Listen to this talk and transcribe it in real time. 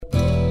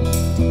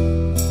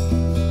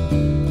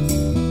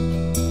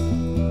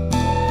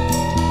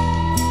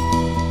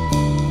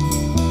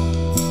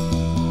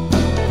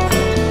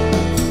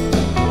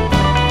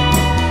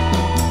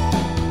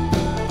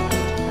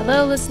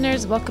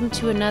listeners. Welcome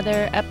to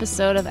another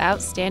episode of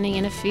Outstanding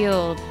in a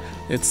Field.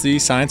 It's the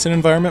Science and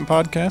Environment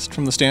podcast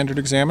from the Standard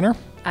Examiner.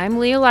 I'm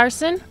Leah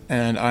Larson.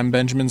 And I'm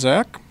Benjamin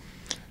Zach.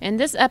 In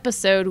this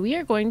episode, we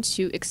are going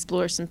to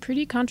explore some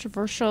pretty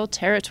controversial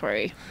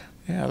territory.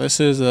 Yeah, this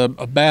is a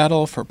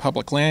battle for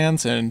public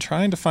lands and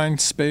trying to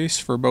find space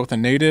for both a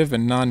native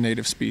and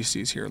non-native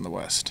species here in the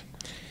West.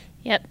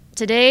 Yep.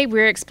 Today,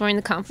 we're exploring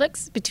the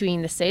conflicts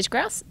between the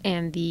sage-grouse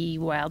and the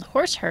wild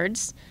horse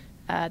herds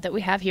that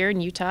we have here in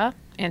Utah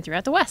and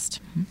throughout the West.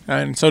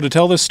 And so to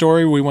tell this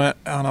story, we went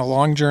on a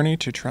long journey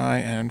to try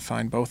and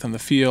find both in the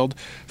field,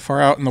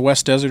 far out in the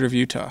West Desert of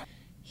Utah.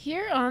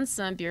 Here on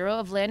some Bureau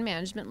of Land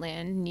Management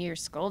land near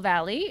Skull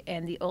Valley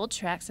and the old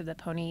tracks of the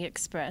Pony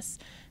Express,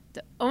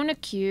 the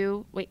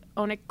Onaqui.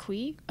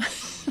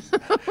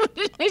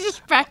 Did I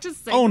just practice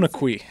saying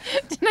Onaqui.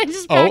 Did I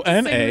just practice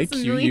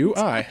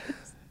O-N-A-Q-U-I.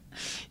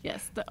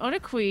 Yes, the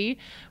Onaqui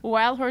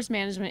Wild Horse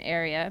Management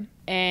Area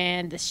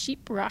and the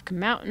Sheep Rock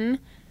Mountain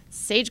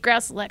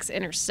Sage-Grouse Lex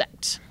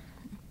intersect.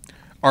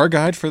 Our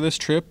guide for this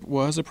trip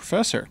was a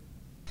professor.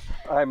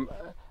 I'm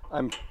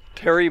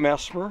Terry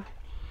Messmer,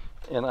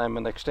 and I'm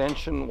an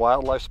extension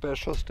wildlife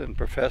specialist and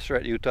professor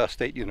at Utah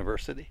State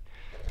University.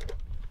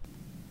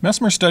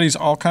 Messmer studies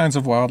all kinds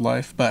of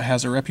wildlife, but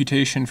has a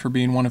reputation for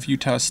being one of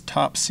Utah's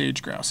top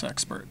sage-grouse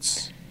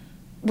experts.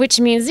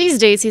 Which means these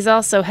days he's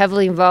also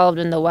heavily involved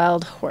in the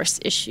wild horse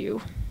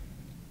issue.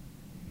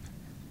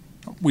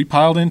 We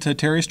piled into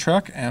Terry's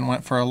truck and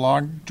went for a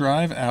log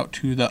drive out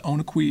to the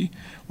Onaqui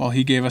while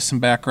he gave us some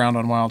background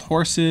on wild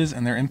horses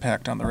and their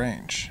impact on the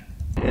range.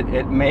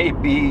 It may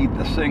be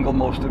the single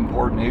most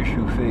important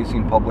issue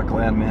facing public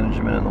land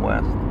management in the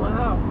West.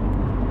 Wow.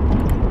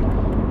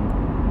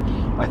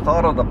 I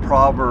thought of the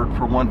proverb,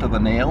 for want of a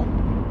nail.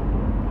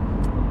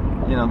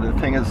 You know, the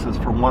thing is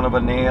for want of a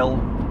nail,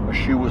 a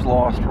shoe was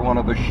lost for want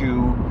of a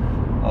shoe.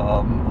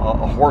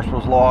 A horse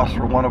was lost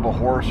for want of a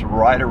horse. A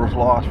rider was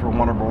lost for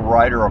want of a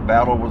rider. A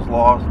battle was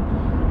lost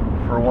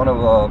for want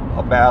of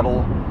a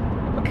battle.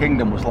 A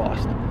kingdom was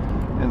lost.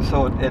 And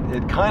so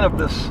it kind of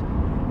the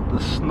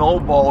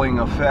snowballing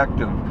effect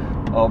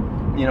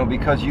of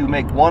because you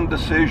make one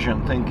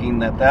decision thinking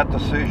that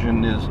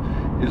decision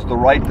is the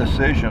right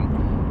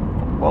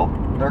decision. Well,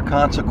 there are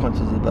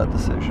consequences of that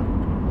decision.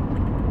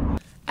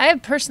 I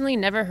have personally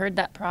never heard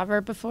that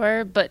proverb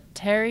before, but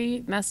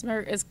Terry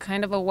Messmer is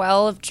kind of a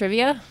well of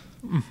trivia.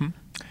 Mm-hmm.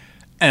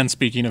 And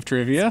speaking of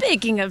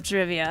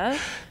trivia.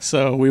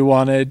 So we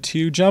wanted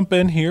to jump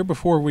in here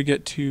before we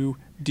get too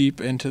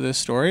deep into this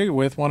story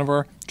with one of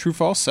our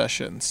true-false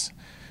sessions.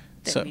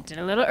 That we did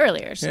a little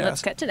earlier, so yes.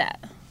 Let's cut to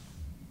that.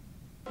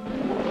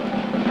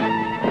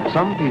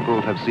 Some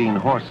people have seen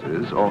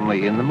horses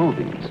only in the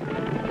movies.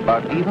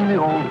 But even the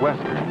old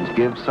westerns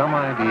give some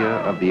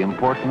idea of the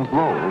important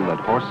role that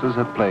horses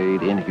have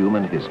played in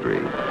human history.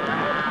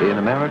 In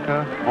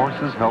America,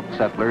 horses helped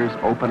settlers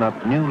open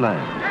up new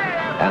land,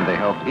 and they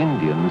helped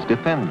Indians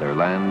defend their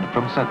land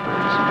from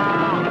settlers.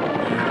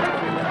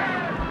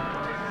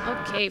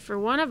 Okay, for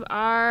one of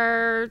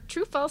our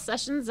true-false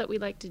sessions that we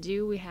like to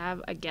do, we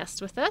have a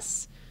guest with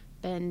us,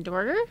 Ben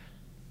Dorger.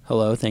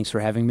 Hello, thanks for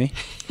having me.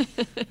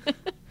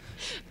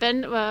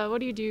 Ben, what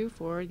do you do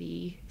for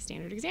the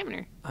Standard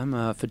Examiner? I'm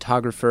a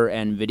photographer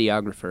and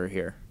videographer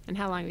here. And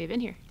how long have you been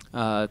here?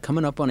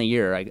 Coming up on a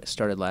year. I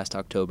started last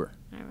October.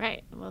 All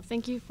right. Well,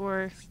 thank you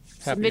for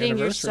Happy submitting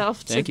anniversary.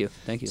 yourself Thank you.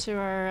 to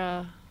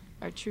our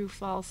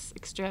true-false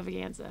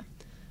extravaganza.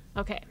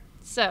 Okay,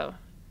 so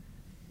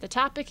the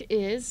topic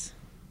is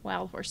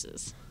wild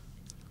horses.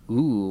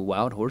 Ooh,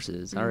 wild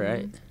horses. All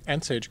right.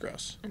 And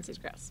sage-grouse. And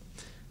sage-grouse.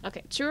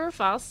 Okay, true or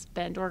false,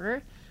 Ben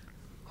Dorger?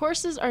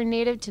 Horses are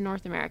native to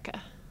North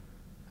America.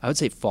 I would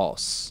say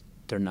false.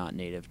 They're not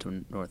native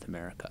to North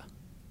America.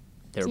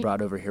 They were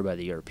brought over here by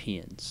the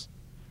Europeans.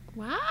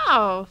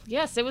 Wow.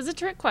 Yes, it was a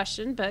trick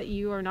question, but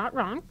you are not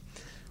wrong.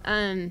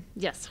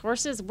 Yes,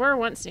 horses were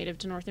once native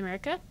to North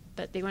America,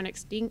 but they went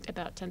extinct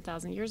about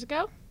 10,000 years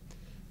ago.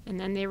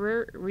 And then they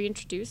were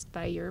reintroduced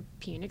by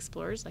European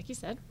explorers, like you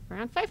said,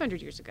 around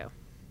 500 years ago.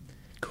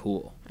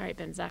 Cool. All right,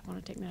 Ben, Zach,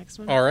 want to take the next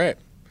one? All right.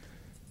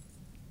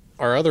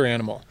 Our other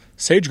animal,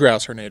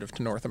 sage-grouse, are native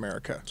to North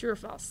America. True or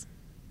false?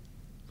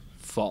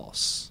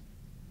 False.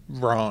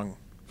 Wrong.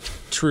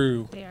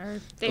 True. They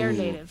are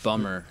native.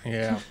 Bummer.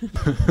 Yeah.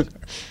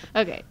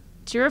 Okay,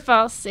 true or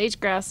false,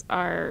 sage-grouse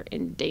are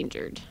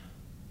endangered.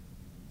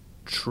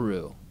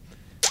 True.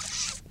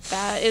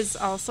 That is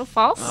also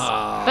false,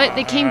 but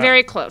they came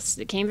very close.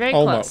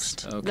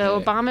 Almost. Close. Okay. The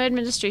Obama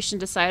administration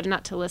decided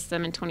not to list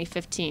them in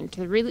 2015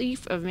 to the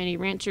relief of many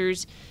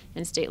ranchers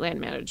and state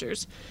land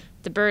managers.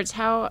 The birds,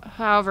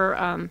 however,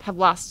 have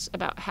lost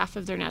about half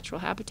of their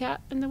natural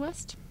habitat in the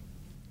West.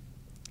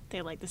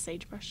 They like the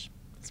sagebrush.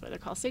 That's why they're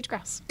called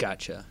sage-grouse.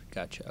 Gotcha.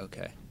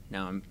 Okay.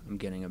 Now I'm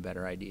getting a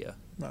better idea.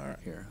 All right.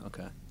 Here.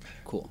 Okay.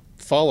 Cool.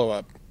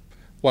 Follow-up.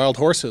 Wild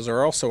horses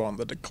are also on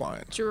the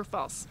decline. True or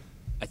false?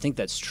 I think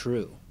that's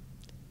true.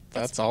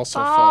 That's also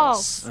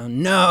false. false. Oh,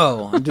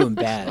 no. I'm doing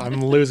bad.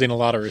 I'm losing a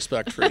lot of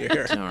respect for you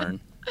here. Darn.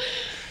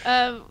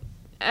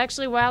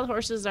 actually, wild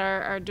horses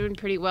are doing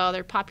pretty well.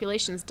 Their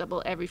populations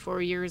double every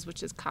 4 years,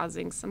 which is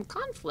causing some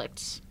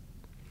conflict.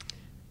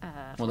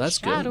 Well, that's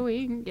good.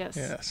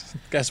 Yes.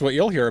 Guess what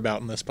you'll hear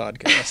about in this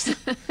podcast.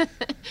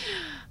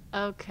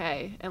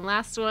 Okay. And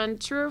last one,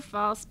 true or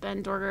false,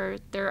 Ben Dorger,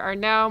 there are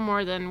now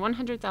more than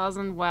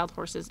 100,000 wild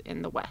horses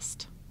in the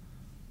West.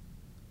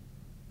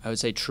 I would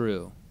say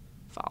true.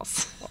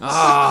 False.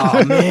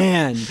 Oh,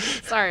 man.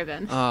 Sorry,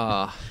 Ben.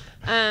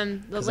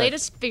 The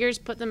latest figures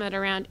put them at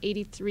around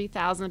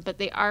 83,000, but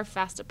they are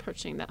fast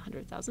approaching that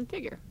 100,000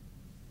 figure.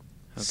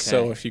 Okay.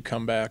 So if you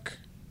come back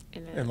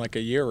in like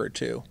a year or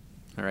two,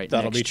 all right,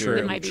 that'll be true.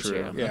 It might be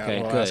true. Yeah,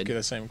 okay, we'll good. ask you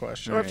the same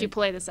question. Or if you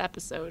play this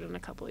episode in a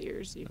couple of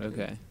years, you can.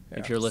 Okay. Yeah.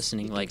 If you're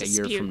listening like a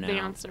year from now. The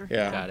answer.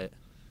 Yeah. Got it.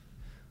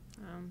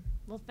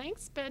 Well,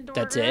 thanks, Ben Dorger.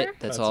 That's it?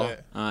 That's all?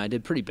 It. I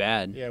did pretty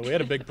bad. Yeah, we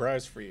had a big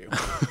prize for you.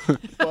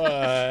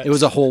 But it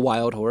was a whole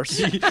wild horse?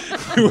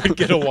 You would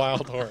get a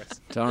wild horse.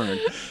 Darn.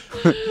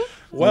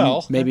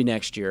 Well, maybe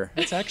next year.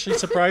 It's actually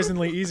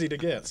surprisingly easy to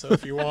get, so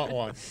if you want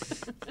one.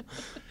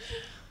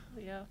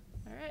 Yeah.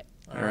 All right.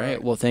 All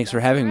right. Well, thanks for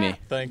having me.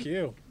 Thank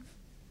you.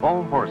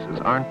 All horses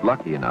aren't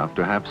lucky enough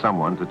to have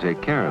someone to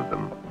take care of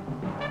them.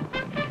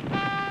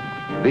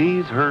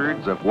 These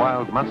herds of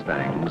wild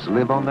Mustangs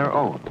live on their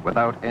own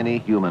without any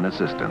human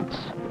assistance.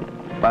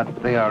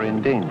 But they are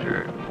in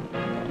danger.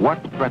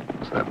 What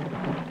threatens them?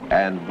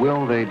 And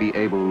will they be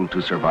able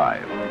to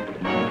survive?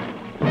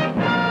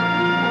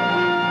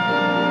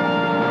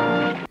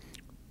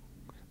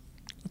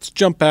 Let's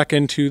jump back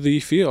into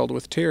the field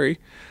with Terry.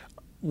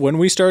 When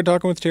we started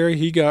talking with Terry,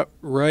 he got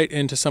right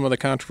into some of the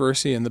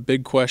controversy and the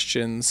big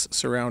questions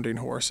surrounding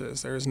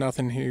horses. There's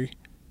nothing he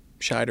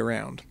shied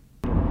around.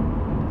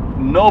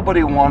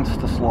 Nobody wants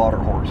to slaughter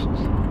horses.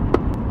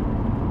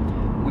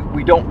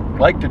 We don't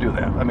like to do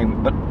that. I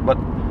mean, but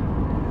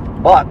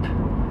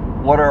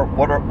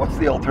what's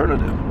the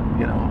alternative?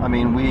 You know, I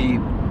mean, we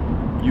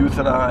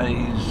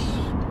euthanize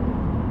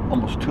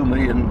almost 2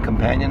 million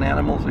companion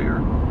animals a year,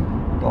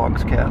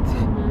 dogs, cats.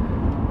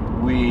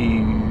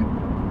 We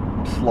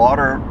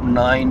slaughter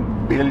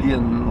 9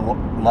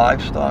 billion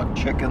livestock,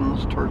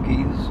 chickens,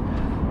 turkeys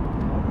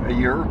a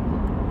year,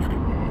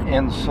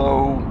 and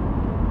so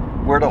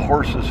where do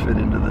horses fit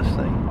into this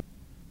thing?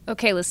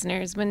 Okay,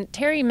 listeners, when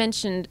Terry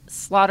mentioned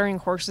slaughtering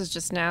horses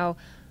just now,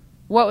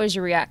 what was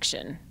your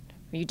reaction?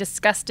 Were you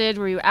disgusted?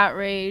 Were you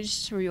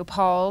outraged? Were you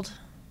appalled?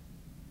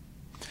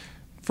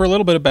 For a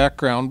little bit of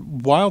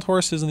background, wild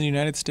horses in the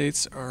United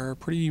States are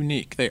pretty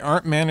unique. They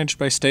aren't managed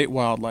by state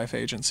wildlife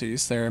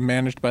agencies. They're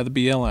managed by the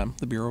BLM,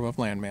 the Bureau of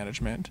Land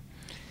Management.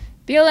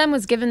 BLM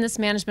was given this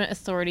management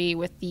authority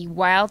with the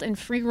Wild and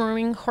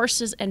Free-Roaming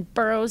Horses and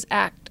Burros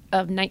Act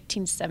of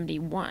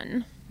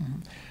 1971.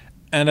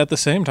 And at the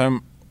same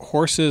time,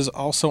 horses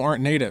also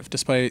aren't native,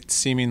 despite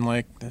seeming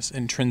like this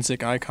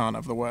intrinsic icon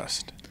of the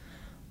West.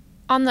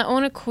 On the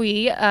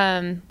Onaqui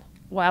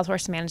Wild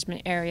Horse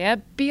Management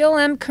Area,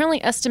 BLM currently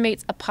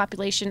estimates a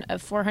population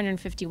of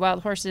 450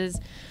 wild horses,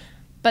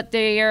 but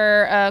they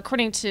are,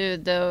 according to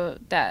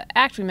that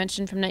act we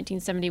mentioned from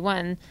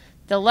 1971,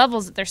 the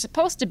levels that they're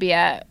supposed to be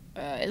at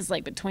is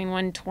like between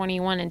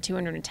 121 and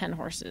 210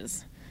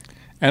 horses.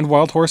 And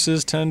wild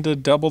horses tend to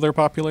double their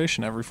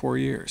population every 4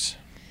 years.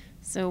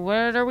 So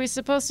what are we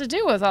supposed to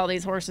do with all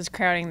these horses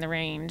crowding the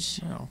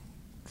range? Well,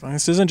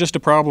 this isn't just a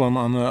problem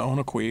on the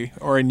Onaqui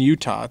or in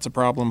Utah. It's a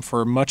problem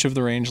for much of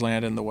the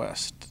rangeland in the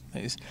West.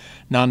 These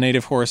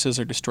non-native horses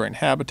are destroying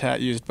habitat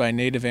used by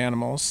native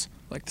animals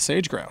like the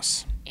sage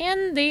grouse.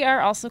 And they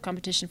are also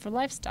competition for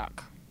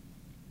livestock.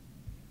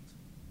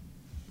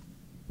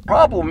 The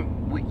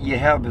problem you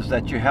have is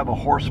that you have a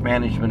horse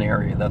management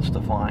area that's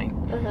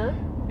defined.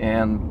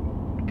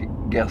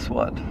 And guess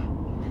what?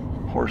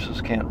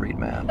 Horses can't read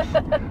maps.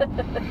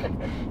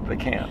 They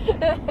can't.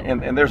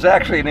 And there's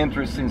actually an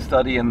interesting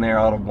study in there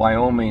out of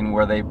Wyoming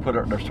where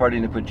they're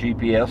starting to put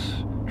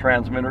GPS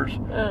transmitters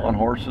on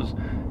horses,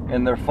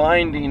 and they're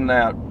finding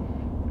that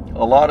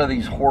a lot of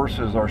these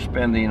horses are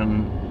spending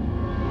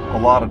a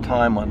lot of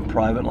time on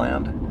private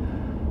land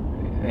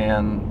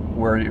and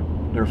where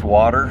there's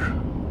water,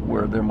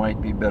 where there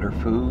might be better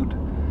food,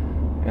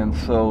 and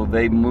so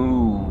they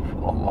move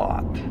a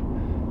lot.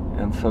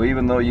 And so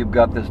even though you've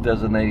got this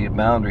designated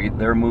boundary,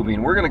 they're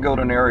moving. We're going to go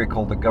to an area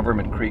called the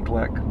Government Creek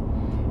Lick.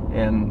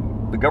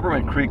 And the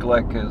Government Creek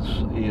Lick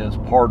is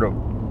part of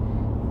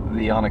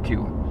the Onaqui.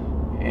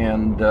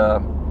 And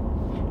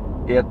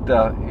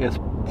it's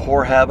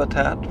poor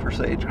habitat for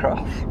sage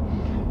grouse.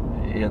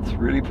 It's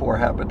really poor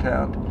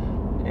habitat.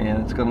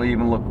 And it's going to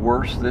even look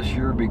worse this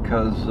year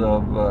because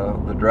of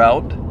the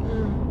drought.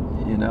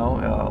 You know,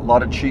 a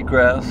lot of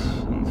cheatgrass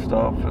and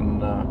stuff.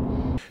 And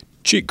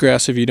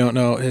cheatgrass, if you don't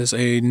know, is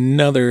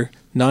another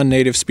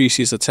non-native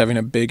species that's having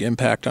a big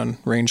impact on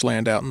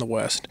rangeland out in the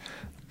West.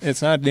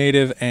 It's not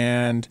native,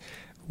 and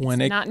when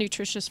it's not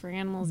nutritious for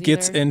animals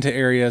gets either. Into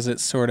areas,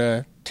 it sort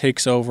of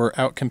takes over,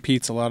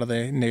 outcompetes a lot of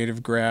the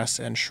native grass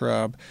and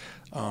shrub.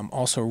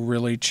 Also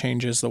really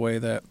changes the way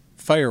that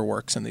fire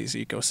works in these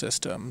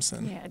ecosystems.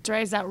 And yeah, it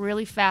dries out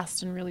really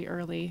fast and really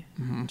early.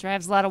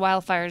 Drives a lot of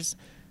wildfires.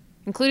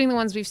 including the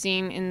ones we've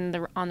seen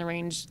on the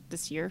range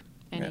this year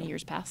and in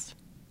years past.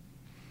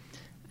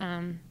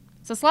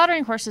 So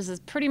slaughtering horses has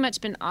pretty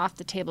much been off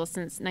the table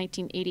since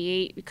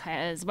 1988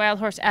 because wild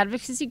horse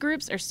advocacy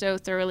groups are so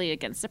thoroughly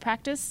against the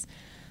practice.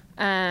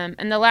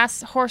 And the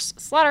last horse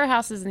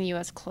slaughterhouses in the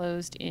U.S.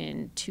 closed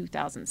in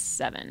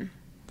 2007.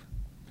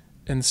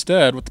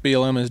 Instead, what the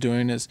BLM is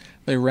doing is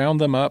they round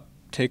them up,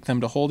 take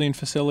them to holding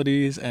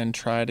facilities, and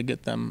try to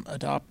get them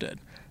adopted.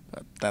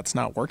 But that's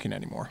not working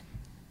anymore.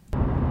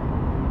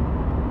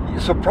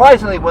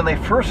 Surprisingly, when they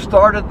first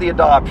started the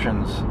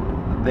adoptions,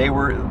 they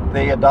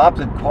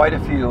adopted quite a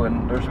few,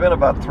 and there's been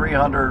about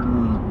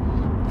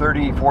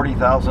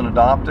 40,000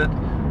 adopted,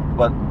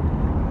 but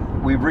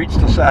we've reached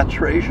a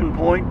saturation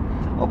point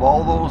of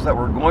all those that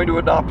were going to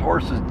adopt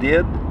horses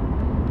did,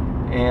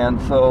 and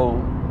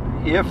so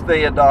if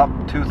they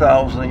adopt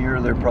 2,000 a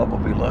year, they're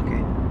probably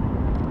lucky.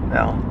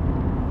 Now,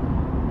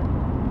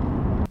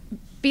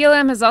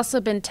 BLM has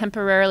also been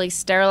temporarily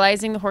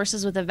sterilizing the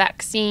horses with a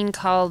vaccine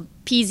called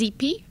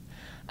PZP.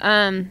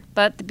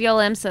 But the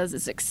BLM says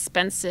it's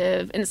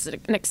expensive, and it's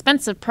an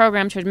expensive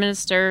program to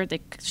administer.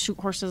 They shoot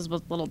horses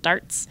with little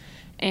darts,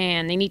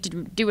 and they need to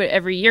do it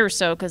every year or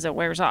so because it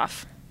wears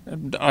off.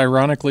 And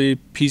ironically,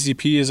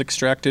 PZP is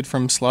extracted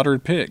from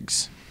slaughtered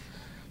pigs.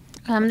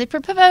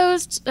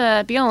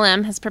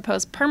 BLM has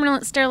proposed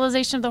permanent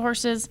sterilization of the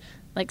horses,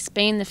 like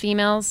spaying the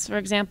females, for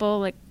example,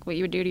 like what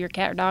you would do to your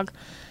cat or dog.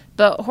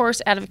 But horse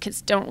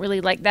advocates don't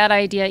really like that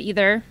idea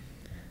either.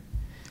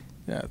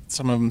 Yeah,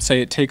 some of them say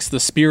it takes the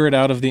spirit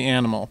out of the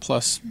animal,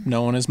 plus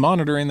no one is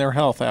monitoring their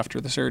health after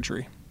the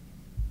surgery.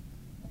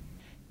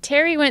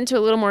 Terry went into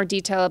a little more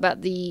detail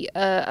about the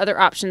other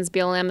options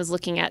BLM is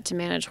looking at to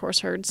manage horse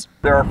herds.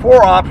 there are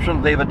 4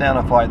 options they've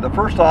identified. The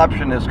first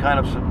option is kind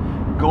of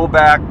go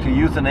back to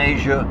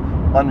euthanasia,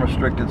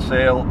 unrestricted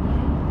sale.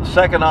 The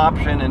second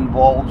option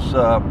involves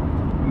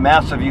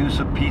massive use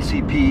of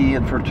PCP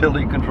and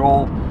fertility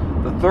control.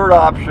 The third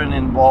option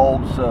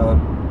involves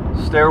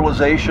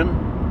sterilization,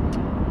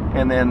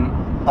 and then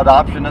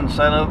adoption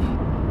incentive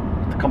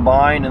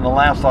combined, and the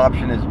last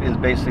option is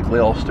basically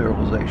all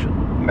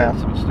sterilization,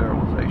 massive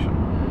sterilization.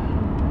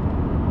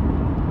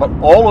 But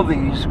all of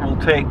these will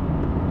take,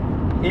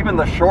 even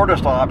the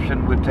shortest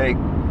option would take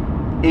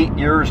 8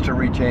 years to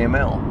reach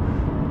AML.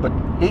 But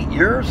 8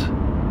 years?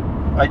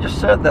 I just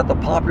said that the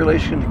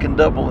population can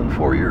double in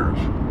 4 years.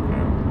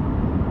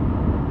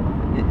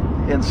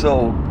 And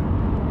so,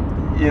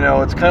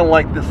 it's kind of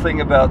like this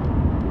thing about,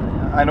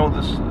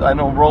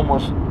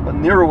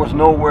 Nero was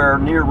nowhere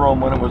near Rome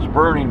when it was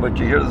burning, but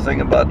you hear the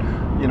thing about,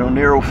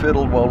 Nero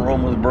fiddled while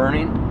Rome was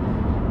burning.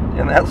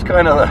 And that's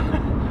kind of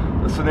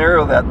the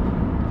scenario that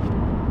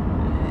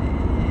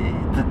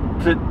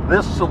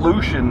this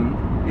solution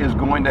is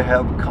going to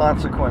have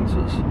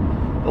consequences.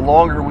 The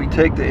longer we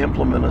take to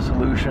implement a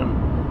solution,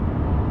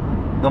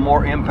 the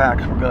more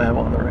impacts we're going to have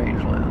on the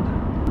rangeland.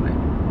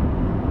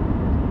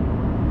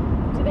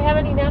 Do they have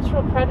any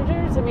natural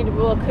predators?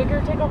 Will a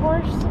cougar take a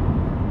horse?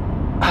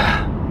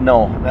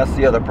 No, that's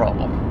the other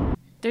problem.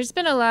 There's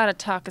been a lot of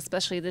talk,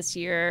 especially this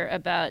year,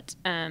 about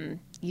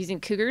using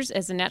cougars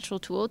as a natural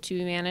tool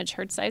to manage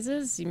herd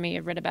sizes. You may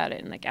have read about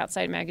it in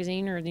Outside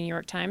Magazine or the New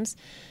York Times.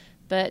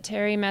 But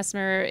Terry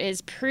Messmer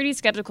is pretty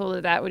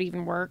skeptical that would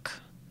even work.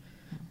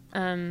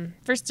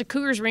 First, the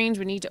cougar's range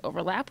would need to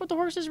overlap with the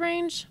horse's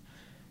range.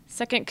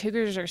 Second,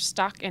 cougars are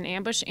stalk and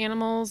ambush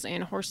animals,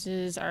 and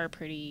horses are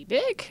pretty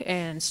big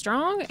and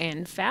strong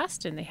and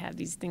fast, and they have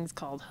these things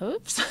called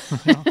hooves.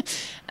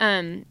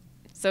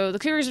 So the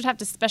cougars would have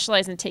to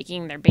specialize in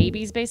taking their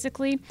babies,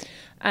 basically.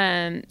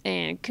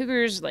 And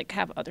cougars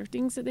have other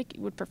things that they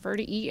would prefer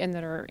to eat and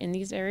that are in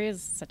these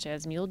areas, such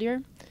as mule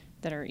deer,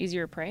 that are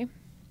easier prey.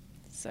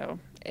 So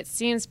it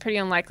seems pretty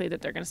unlikely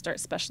that they're going to start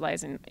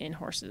specializing in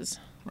horses.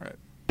 Right.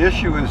 The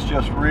issue is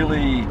just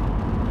really,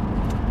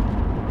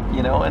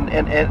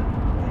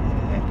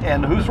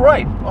 and who's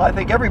right? Well, I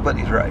think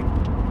everybody's right.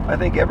 I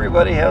think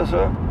everybody has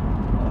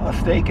a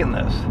stake in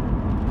this.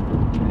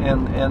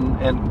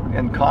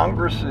 And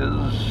Congress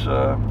is,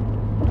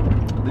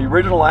 the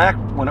original act,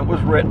 when it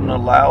was written,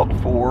 allowed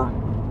for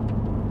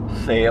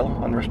sale,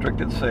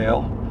 unrestricted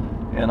sale,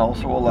 and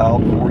also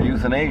allowed for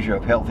euthanasia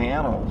of healthy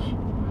animals.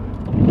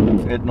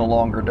 It no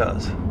longer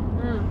does.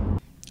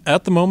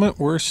 At the moment,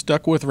 we're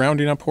stuck with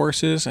rounding up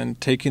horses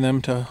and taking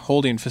them to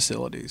holding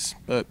facilities.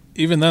 But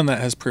even then, that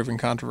has proven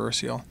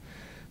controversial.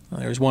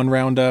 There's one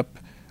roundup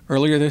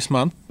earlier this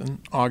month, in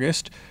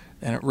August,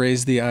 and it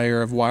raised the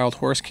ire of Wild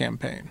Horse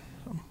Campaign.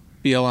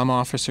 BLM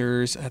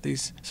officers at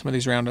some of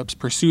these roundups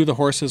pursue the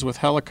horses with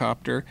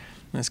helicopter.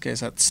 In this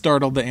case, that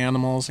startled the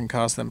animals and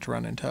caused them to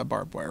run into a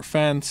barbed wire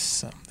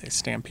fence. They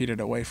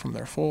stampeded away from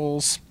their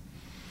foals.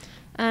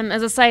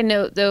 As a side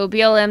note, though,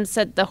 BLM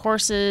said the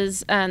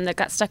horses that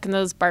got stuck in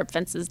those barbed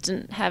fences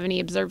didn't have any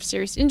observed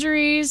serious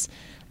injuries.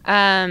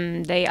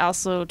 They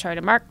also tried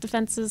to mark the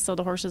fences so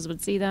the horses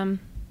would see them.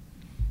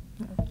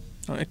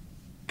 It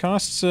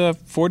costs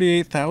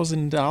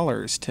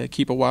 $48,000 to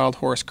keep a wild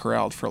horse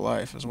corralled for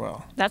life as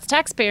well. That's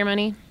taxpayer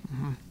money.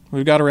 Mm-hmm.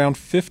 We've got around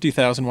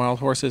 50,000 wild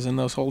horses in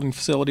those holding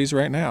facilities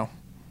right now.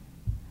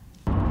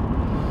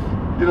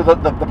 You know,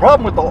 the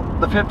problem with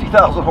the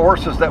 50,000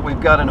 horses that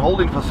we've got in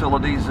holding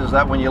facilities is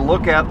that when you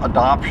look at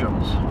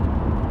adoptions,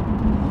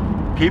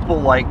 people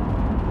like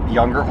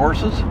younger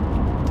horses.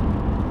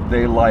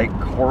 They like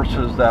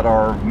horses that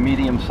are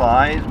medium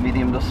size,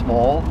 medium to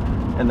small,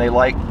 and they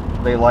like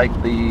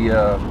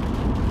the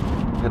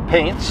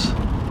paints.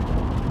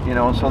 You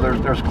know, and so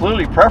there's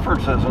clearly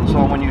preferences. And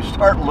so when you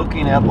start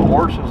looking at the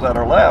horses that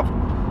are left,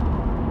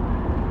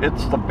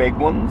 it's the big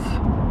ones,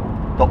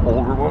 the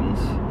older ones,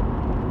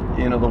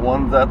 you know, the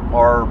ones that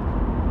are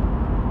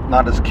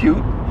not as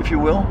cute, if you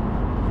will.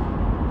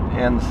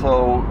 And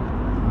so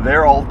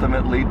they're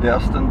ultimately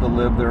destined to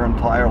live their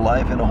entire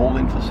life in a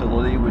holding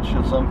facility, which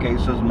in some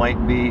cases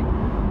might be,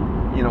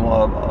 you know,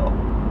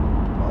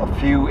 a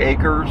few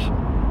acres,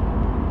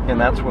 and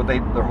that's what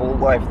their whole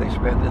life they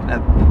spend in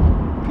that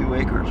few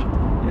acres,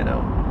 you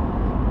know.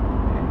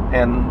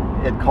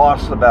 And it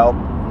costs about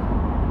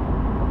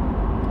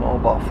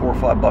 $4 or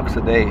 $5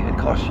 a day. It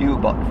costs you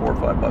about $4 or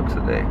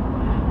 $5 a day,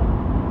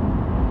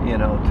 you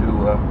know,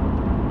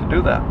 to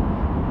do that.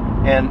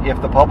 And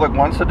if the public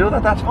wants to do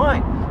that, that's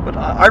fine. But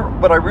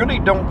I really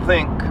don't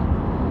think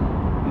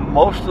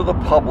most of the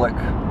public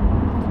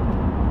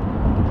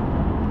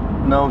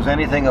knows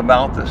anything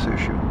about this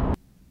issue.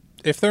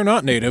 If they're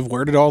not native,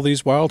 where did all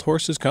these wild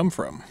horses come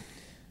from?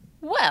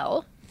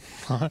 Well,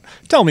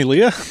 tell me,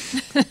 Leah.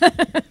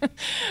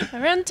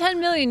 around 10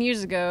 million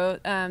years ago,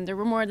 there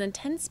were more than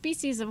 10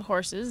 species of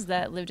horses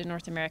that lived in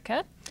North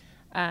America.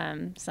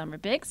 Some were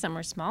big, some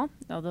were small,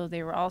 although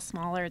they were all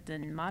smaller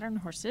than modern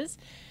horses.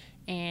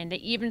 And they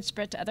even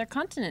spread to other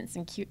continents,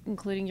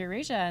 including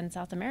Eurasia and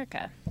South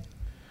America.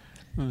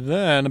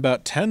 Then,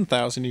 about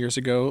 10,000 years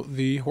ago,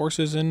 the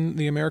horses in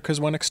the Americas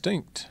went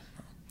extinct.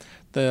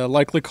 The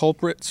likely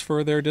culprits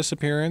for their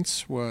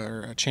disappearance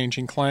were a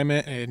changing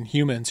climate and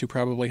humans who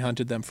probably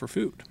hunted them for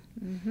food.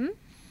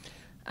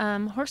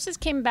 Mm-hmm. Horses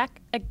came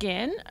back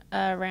again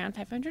around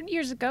 500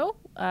 years ago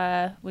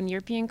when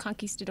European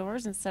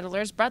conquistadors and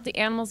settlers brought the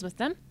animals with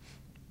them.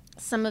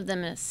 Some of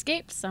them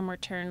escaped, some were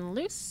turned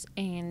loose,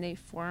 and they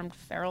formed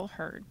feral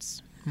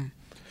herds.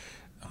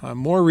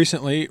 More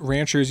recently,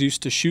 ranchers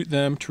used to shoot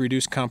them to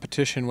reduce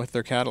competition with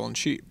their cattle and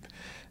sheep.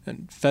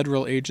 And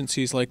federal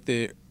agencies like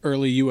the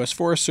early U.S.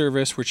 Forest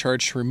Service were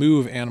charged to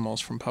remove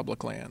animals from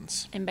public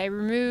lands. And by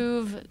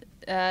remove,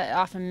 it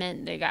often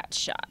meant they got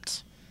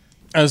shot.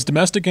 As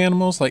domestic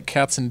animals like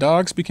cats and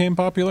dogs became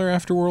popular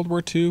after World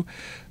War II,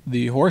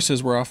 the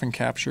horses were often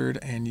captured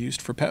and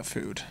used for pet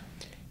food.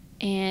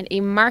 And a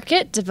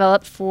market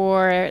developed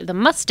for the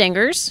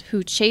Mustangers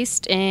who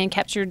chased and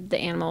captured the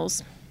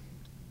animals.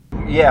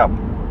 Yeah,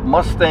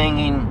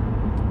 Mustanging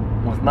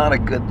was not a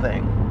good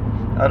thing.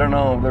 I don't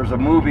know, there's a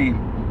movie,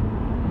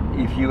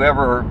 if you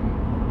ever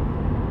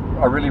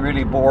are really,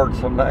 really bored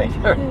some night,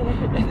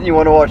 and you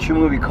want to watch a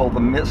movie called The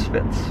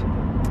Misfits.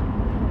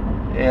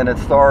 And it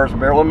stars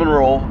Marilyn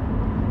Monroe,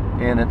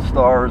 and it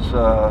stars,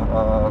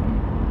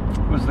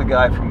 who's the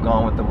guy from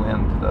Gone with the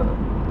Wind,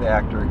 the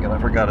actor again, I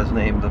forgot his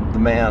name, the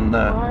man.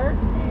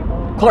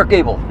 Clark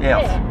Gable,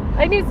 yes. Yeah,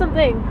 I need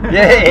something.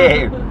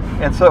 Yay!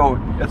 And so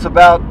it's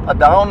about a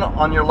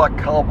down-on-your-luck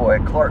cowboy,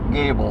 Clark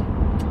Gable,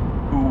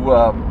 who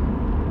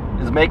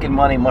is making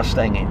money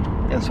mustanging.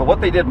 And so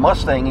what they did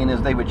mustanging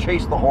is they would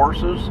chase the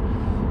horses,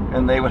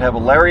 and they would have a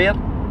lariat,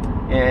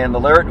 and the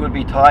lariat would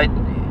be tied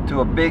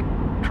to a big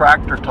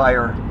tractor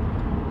tire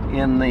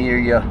in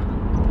the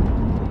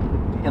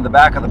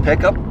back of the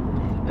pickup.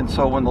 And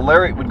so when the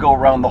lariat would go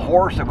around the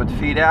horse, it would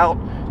feed out,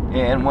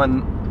 and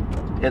when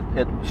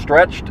it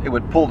stretched, it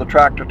would pull the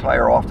tractor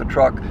tire off the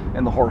truck,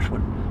 and the horse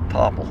would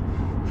topple.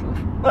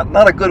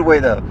 Not a good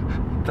way to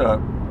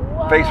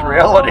face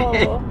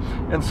reality.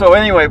 And so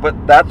anyway, but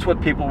that's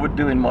what people would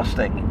do in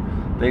mustanging.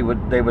 They would,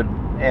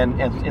 and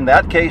in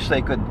that case,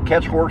 they could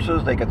catch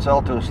horses, they could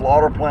sell to a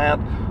slaughter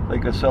plant, they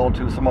could sell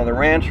to some other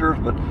ranchers,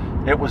 but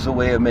it was a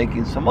way of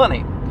making some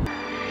money.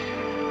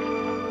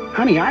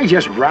 Honey, I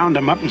just round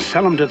them up and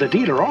sell them to the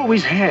dealer,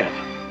 always have.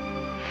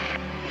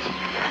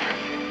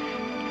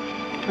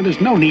 And there's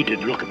no need to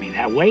look at me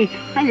that way.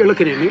 Now you're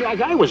looking at me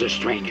like I was a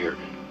stranger.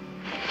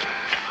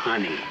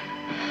 Honey.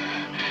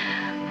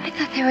 I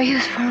thought they were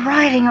used for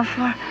riding or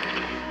for...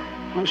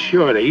 Well,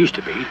 sure, they used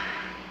to be.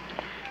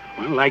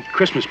 Well, like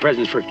Christmas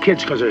presents for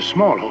kids, because they're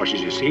small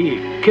horses, you see.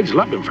 Kids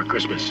love them for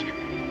Christmas.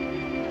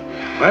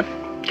 But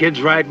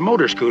kids ride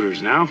motor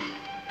scooters now.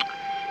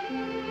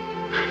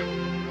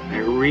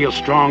 They're real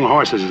strong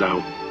horses,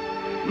 though.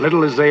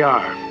 Little as they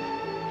are.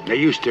 They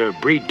used to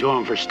breed to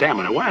them for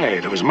stamina. Why?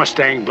 There was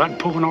Mustang blood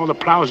pulling all the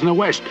plows in the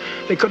West.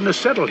 They couldn't have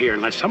settled here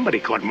unless somebody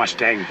caught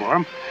Mustang for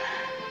them.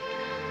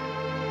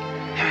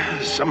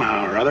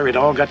 Somehow or other, it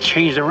all got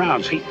changed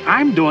around. See,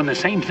 I'm doing the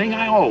same thing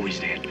I always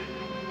did.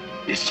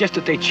 It's just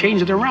that they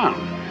changed it around.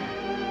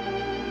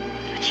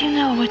 But you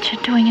know what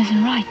you're doing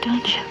isn't right,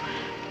 don't you?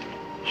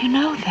 You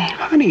know that.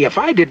 Honey, if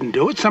I didn't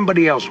do it,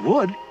 somebody else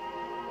would.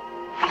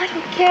 I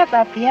don't care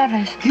about the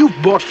others. You've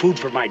bought food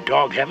for my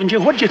dog, haven't you?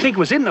 What do you think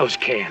was in those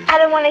cans? I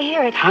don't want to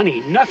hear it.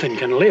 Honey, nothing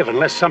can live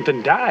unless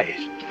something dies.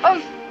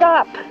 Oh,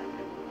 stop.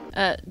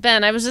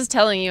 Ben, I was just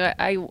telling you,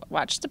 I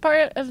watched a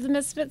part of the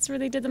Misfits where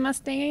they did the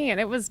Mustanging, and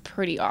it was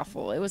pretty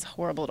awful. It was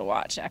horrible to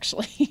watch,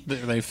 actually.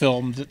 They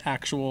filmed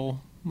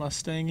actual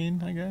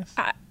Mustanging, I guess.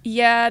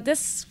 Yeah,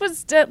 this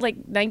was like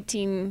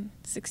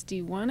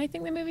 1961, I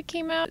think the movie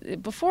came out.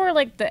 Before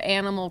like the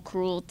animal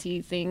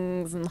cruelty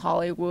things in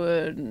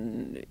Hollywood.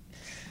 And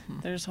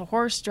there's a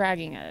horse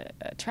dragging a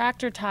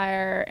tractor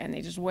tire, and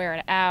they just wear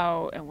it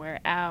out and wear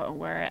it out and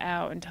wear it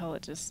out until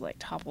it just like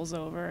topples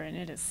over, and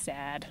it is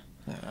sad.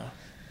 Yeah.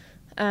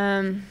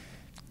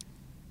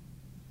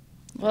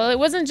 Well, it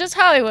wasn't just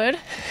Hollywood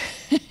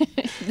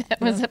that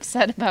was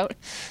upset about.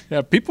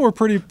 Yeah, people were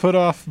pretty put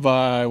off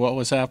by what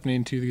was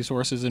happening to these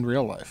horses in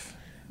real life.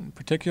 And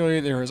particularly,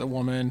 there was a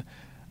woman,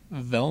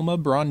 Velma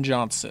Braun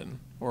Johnson,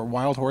 or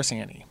Wild Horse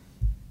Annie.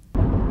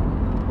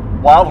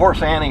 Wild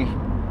Horse Annie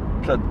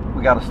said,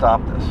 we got to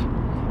stop this.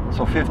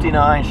 So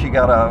 59, she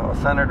got a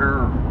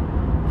senator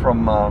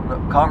from,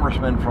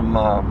 congressman from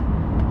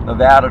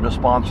Nevada to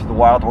sponsor the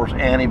Wild Horse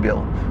Annie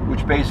bill,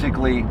 which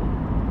basically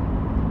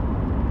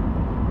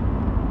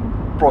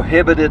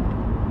prohibited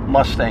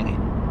mustanging,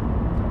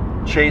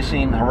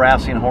 chasing,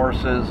 harassing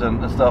horses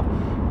and stuff,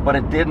 but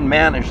it didn't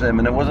manage them.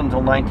 And it wasn't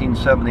until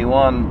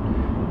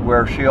 1971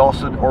 where she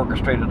also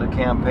orchestrated a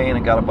campaign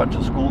and got a bunch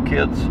of school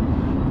kids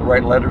to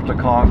write letters to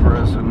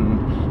Congress,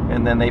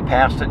 and then they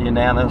passed it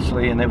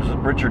unanimously, and it was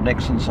Richard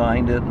Nixon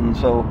signed it, and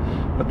so,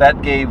 but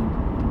that gave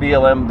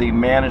BLM the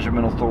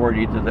management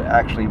authority to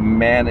actually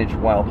manage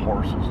wild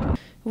horses.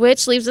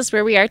 Which leaves us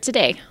where we are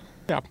today.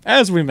 Yeah,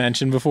 as we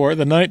mentioned before,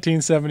 the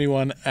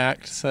 1971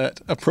 Act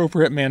set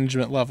appropriate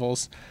management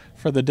levels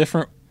for the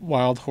different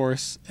wild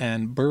horse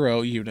and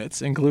burro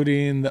units,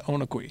 including the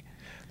Onaqui.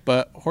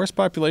 But horse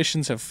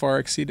populations have far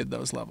exceeded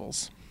those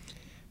levels.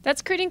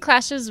 That's creating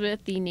clashes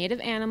with the native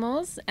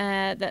animals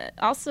that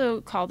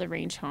also call the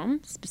range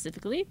home,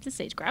 specifically the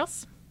sage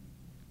grouse.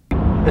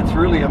 It's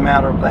really a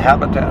matter of the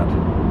habitat.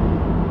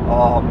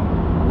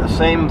 The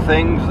same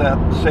things that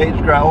sage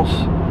grouse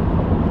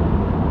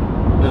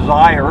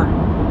desire,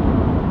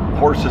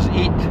 horses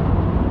eat.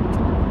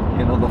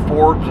 You know, the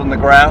forbs and the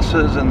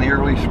grasses in the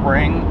early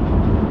spring,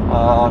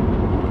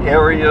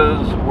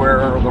 areas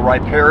where the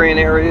riparian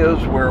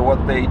areas, where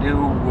what they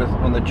do with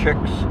when the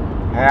chicks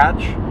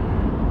hatch,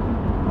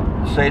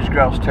 sage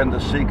grouse tend to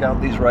seek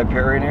out these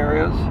riparian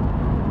areas,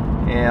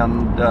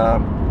 and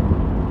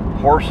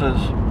horses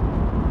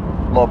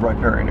love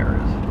riparian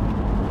areas,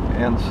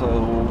 and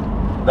so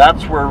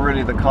that's where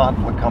really the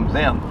conflict comes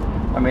in.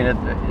 I mean,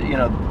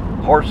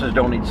 horses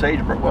don't eat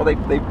sagebrush. Well, they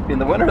in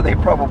the winter they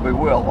probably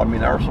will. I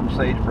mean, there are some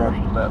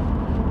sagebrushes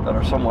that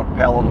are somewhat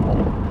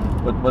palatable,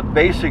 but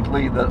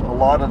basically a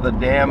lot of the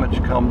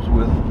damage comes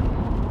with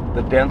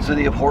the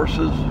density of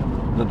horses,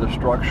 the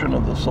destruction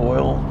of the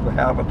soil, the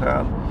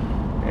habitat,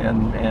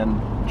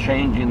 and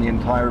changing the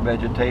entire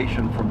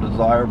vegetation from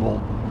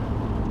desirable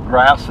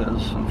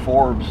grasses and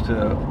forbs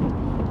to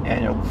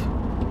annuals.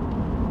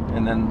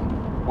 And then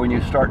when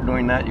you start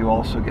doing that, you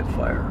also get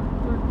fire.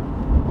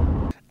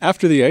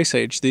 After the Ice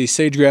Age, the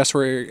sage-grouse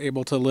were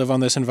able to live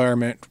on this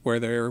environment where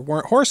there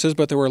weren't horses,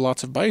 but there were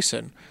lots of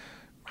bison.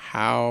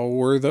 How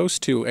were those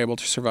two able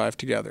to survive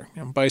together?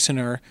 Bison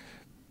are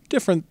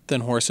different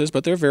than horses,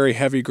 but they're very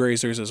heavy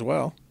grazers as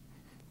well.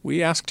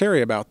 We asked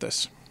Terry about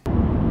this.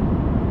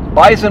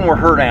 Bison were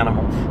herd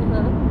animals,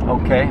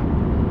 okay?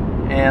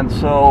 And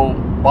so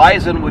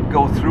bison would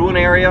go through an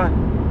area,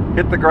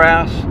 hit the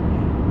grass,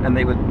 and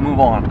they would move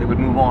on.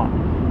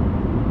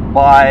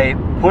 By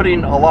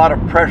putting a lot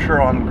of pressure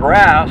on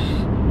grass,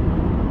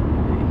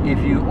 if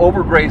you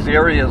overgraze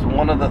areas,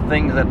 one of the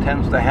things that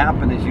tends to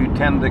happen is you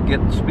tend to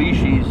get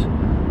species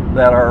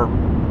that are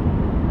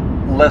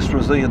less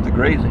resilient to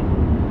grazing.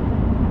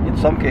 In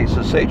some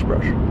cases,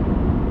 sagebrush,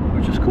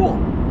 which is cool.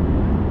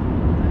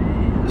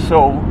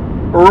 So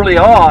early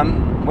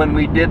on, when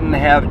we didn't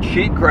have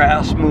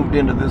cheatgrass moved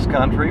into this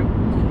country,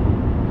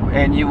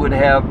 and you would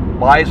have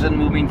bison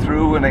moving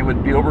through and they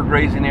would be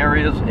overgrazing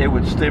areas, it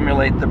would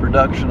stimulate the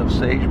production of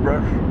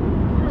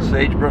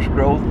sagebrush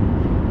growth,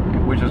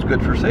 which is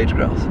good for sage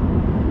grouse.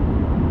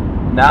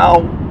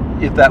 Now,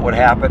 if that would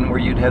happen, where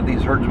you'd have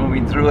these herds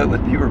moving through, it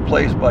would be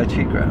replaced by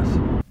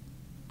cheatgrass.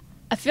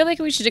 I feel like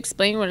we should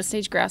explain what a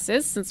sage grouse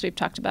is, since we've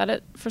talked about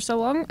it for so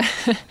long.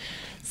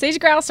 Sage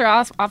grouse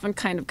are often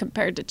kind of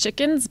compared to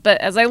chickens, but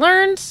as I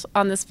learned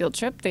on this field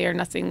trip, they are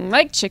nothing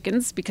like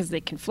chickens because they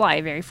can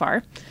fly very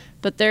far.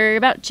 But they're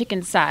about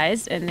chicken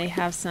sized, and they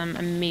have some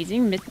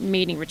amazing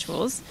mating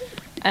rituals.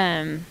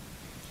 And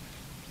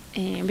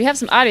we have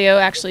some audio,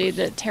 actually,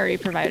 that Terry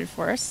provided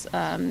for us,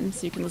 so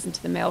you can listen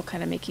to the male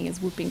kind of making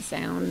his whooping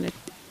sound,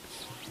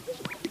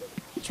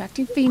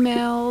 attracting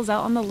females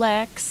out on the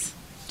leks,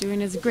 doing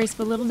his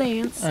graceful little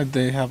dance.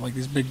 They have like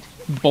these big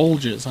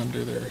bulges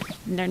under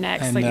their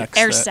necks, like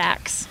air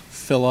sacs.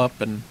 Fill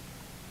up and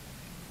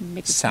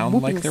make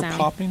sound like they're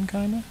popping,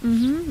 kind of.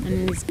 Mm-hmm.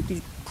 And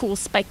these cool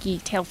spiky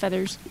tail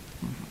feathers.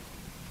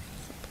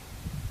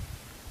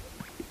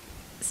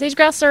 Sage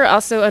grouse are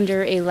also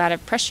under a lot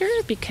of pressure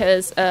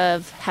because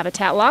of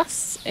habitat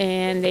loss,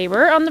 and they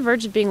were on the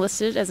verge of being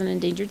listed as an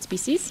endangered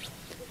species.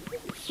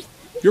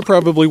 You're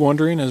probably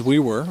wondering, as we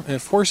were,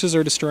 if horses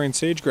are destroying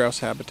sage-grouse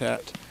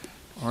habitat,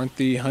 aren't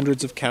the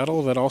hundreds of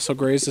cattle that also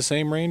graze the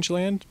same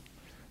rangeland?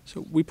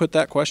 So we put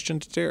that question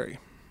to Terry.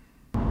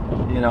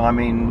 I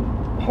mean,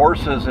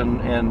 horses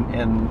and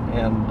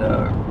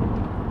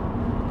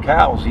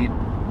cows eat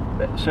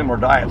similar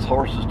diets.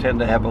 Horses tend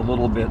to have a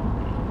little bit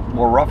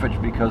more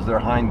roughage because they're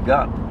hind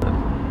gut,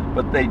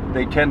 but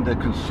they tend to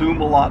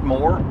consume a lot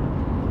more,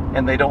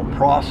 and they don't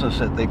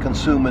process it. They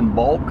consume in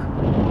bulk,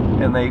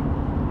 and they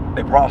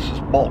process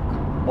bulk,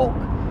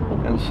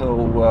 and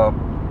so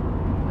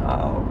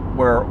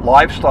where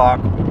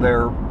livestock,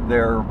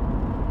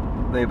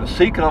 they have a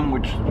cecum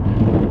which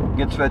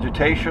gets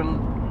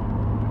vegetation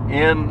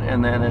in,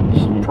 and then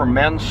it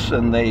ferments,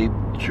 and they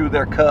chew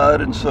their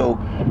cud, and so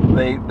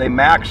they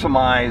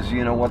maximize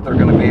what they're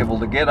going to be able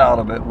to get out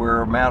of it.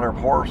 Where a matter of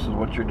horses,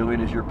 what you're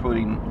doing is you're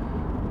putting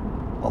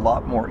a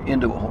lot more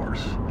into a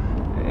horse,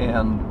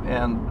 and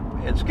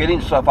it's getting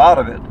stuff out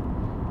of it.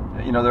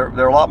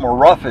 They're a lot more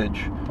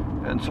roughage,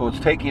 and so it's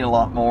taking a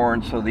lot more,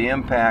 and so the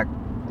impact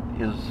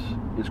is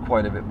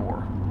quite a bit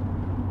more.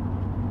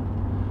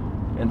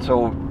 And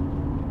so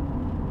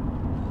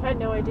I had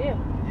no idea.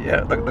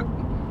 Yeah,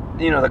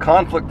 the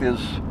conflict is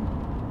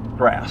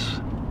grass.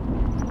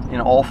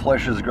 All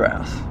flesh is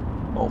grass,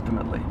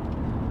 ultimately.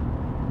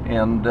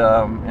 And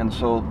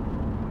so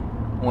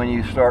when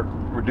you start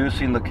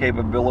reducing the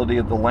capability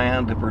of the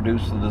land to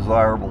produce the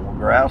desirable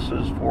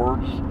grasses,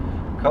 forbs,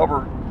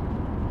 cover,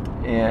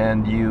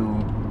 and you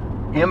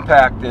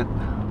impact it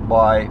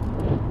by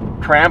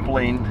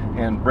trampling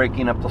and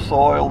breaking up the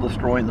soil,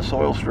 destroying the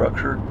soil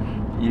structure,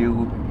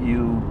 you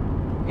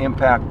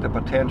impact the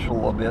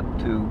potential of it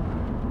to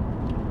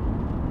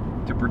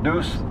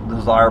produce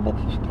desirable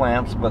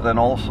plants, but then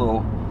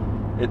also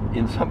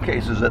in some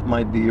cases it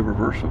might be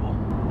irreversible.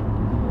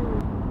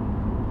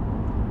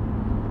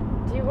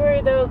 Do you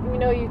worry though,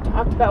 you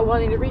talked about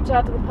wanting to reach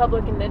out to the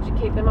public and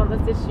educate them on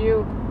this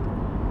issue,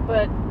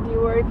 but do you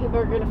worry people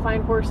are going to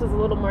find horses a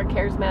little more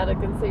charismatic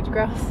than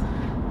sage-grouse?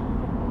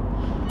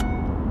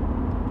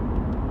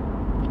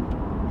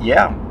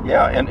 Yeah,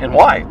 and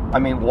why? I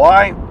mean,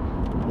 why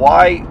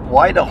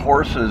do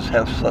horses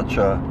have such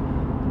a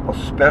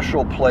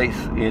special place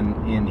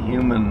in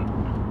human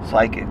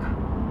psychic?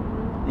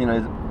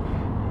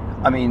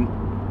 I mean,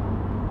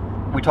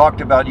 we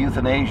talked about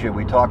euthanasia,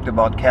 we talked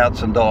about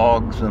cats and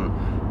dogs and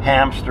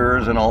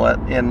hamsters and all that,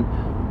 and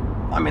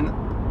I mean,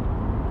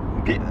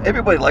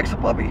 everybody likes a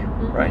puppy,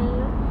 right?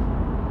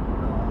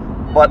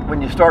 But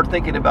when you start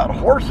thinking about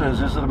horses,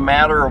 is it a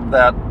matter of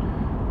that,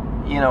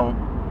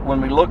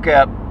 when we look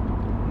at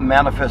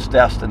manifest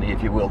destiny,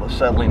 if you will, the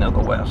settling of the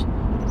West,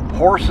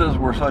 horses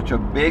were such a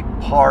big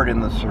part in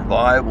the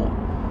survival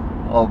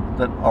of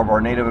our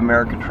Native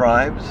American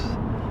tribes,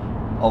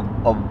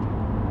 of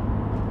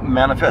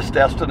manifest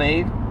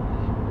destiny,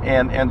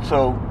 and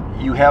so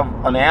you have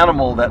an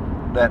animal that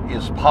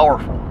is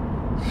powerful,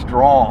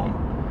 strong,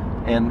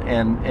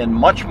 and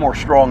much more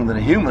strong than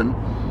a human,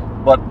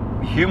 but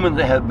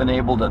humans have been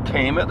able to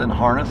tame it and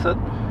harness it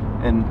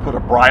and put a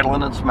bridle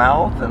in its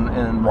mouth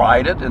and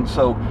ride it, and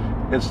so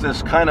it's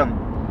this kind of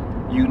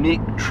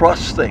unique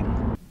trust thing.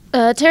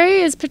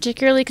 Terry is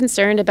particularly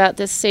concerned about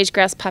this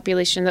sage-grouse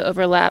population that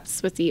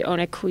overlaps with the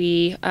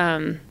Onaqui.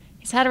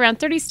 He's had around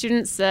 30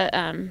 students that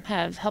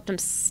have helped him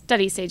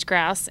study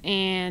sage-grouse,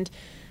 and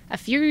a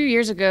few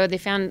years ago they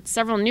found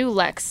several new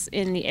leks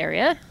in the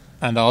area.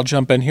 And I'll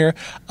jump in here.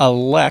 A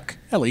lek,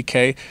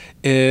 L-E-K,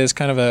 is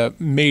kind of a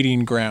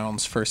mating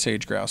grounds for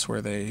sage-grouse,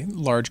 where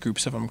large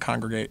groups of them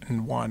congregate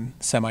in one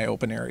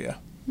semi-open area.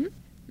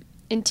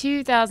 In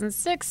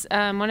 2006,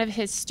 one of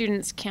his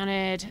students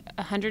counted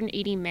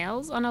 180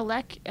 males on a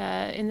lek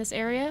in this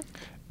area.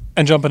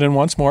 And jumping in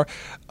once more,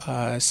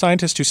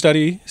 scientists who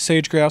study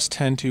sage-grouse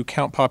tend to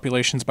count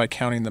populations by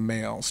counting the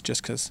males,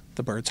 just because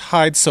the birds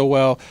hide so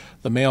well.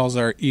 The males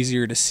are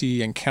easier to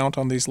see and count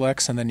on these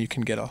leks, and then you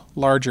can get a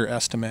larger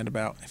estimate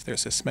about if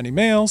there's this many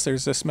males,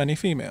 there's this many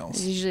females.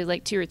 There's usually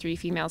like 2 or 3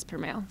 females per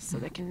male, so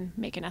they can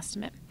make an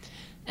estimate.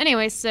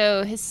 Anyway,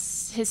 so his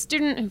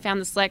student who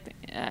found this lek,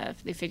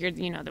 they figured,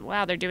 that,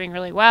 wow, they're doing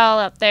really well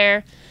out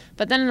there.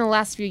 But then in the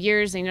last few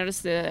years, they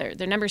noticed their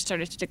numbers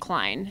started to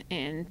decline.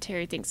 And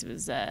Terry thinks it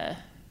was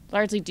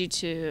largely due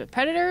to a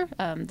predator,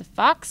 the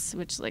fox,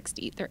 which likes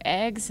to eat their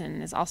eggs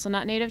and is also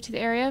not native to the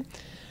area.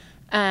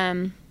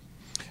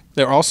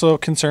 They're also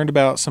concerned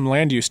about some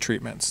land use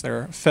treatments. There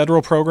are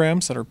federal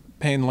programs that are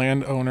paying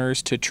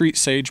landowners to treat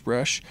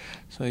sagebrush.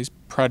 So these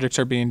projects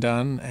are being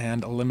done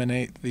and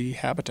eliminate the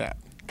habitat.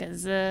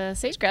 Because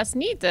sage-grouse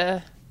need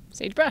the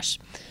sagebrush.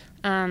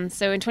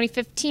 So in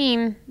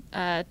 2015,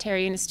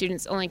 Terry and his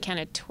students only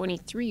counted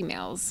 23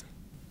 males.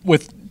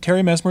 With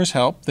Terry Mesmer's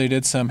help, they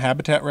did some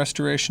habitat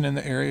restoration in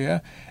the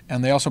area,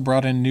 and they also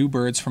brought in new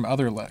birds from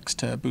other leks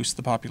to boost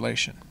the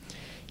population.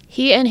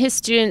 He and his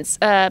students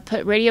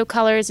put radio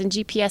collars and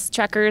GPS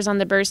trackers on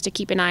the birds to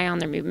keep an eye on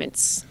their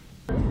movements.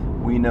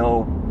 We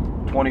know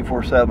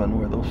 24/7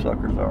 where those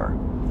suckers are,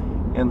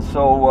 and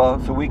so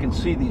we can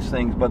see these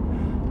things. But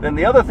then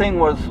the other thing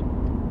was,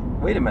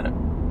 wait a minute,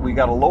 we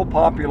got a low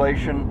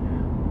population,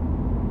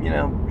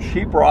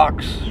 sheep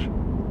rocks,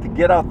 to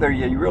get out there,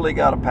 you really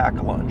got to pack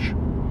a lunch.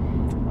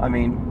 I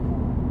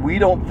mean, we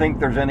don't think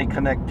there's any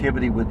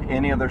connectivity with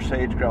any other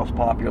sage-grouse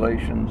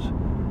populations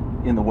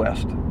in the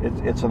West.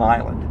 It's an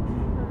island.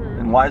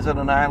 And why is it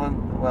an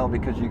island? Well,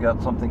 because you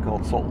got something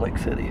called Salt Lake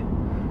City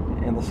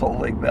and the Salt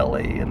Lake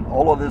Valley, and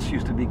all of this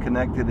used to be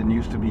connected and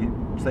used to be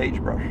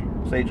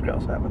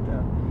sage-grouse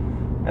habitat.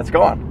 It's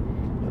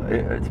gone.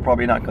 It's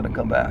probably not going to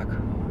come back,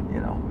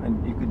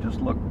 and you could just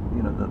look,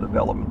 the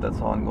development that's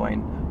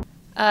ongoing.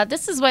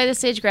 This is why the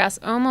sage-grouse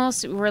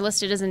almost were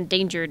listed as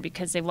endangered,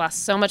 because they've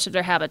lost so much of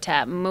their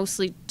habitat,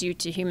 mostly due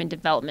to human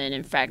development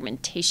and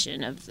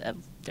fragmentation of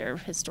their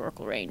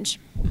historical range.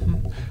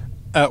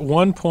 At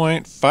one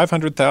point,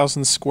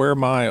 500,000 square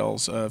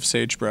miles of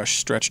sagebrush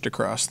stretched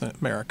across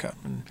America,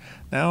 and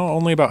now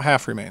only about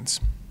half remains.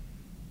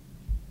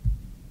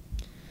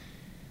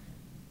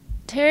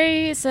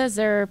 Terry says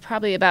there are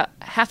probably about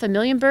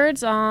 500,000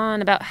 birds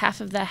on about half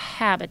of the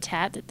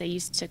habitat that they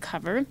used to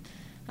cover.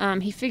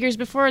 He figures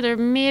before there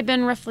may have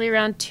been roughly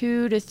around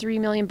 2 to 3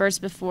 million birds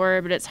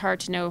before, but it's hard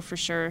to know for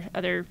sure.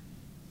 Other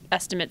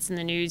estimates in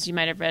the news you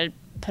might have read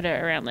put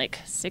it around like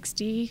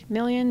 60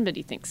 million, but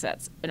he thinks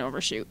that's an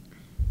overshoot.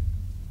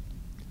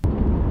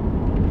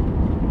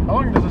 How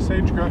long does a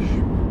sagebrush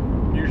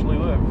usually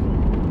live?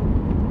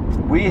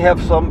 We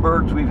have some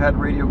birds we've had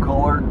radio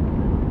collared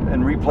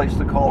and replaced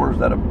the collars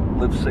that have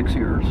lived 6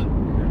 years,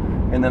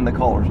 and then the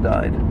collars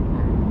died.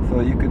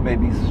 So you could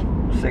maybe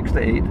 6 to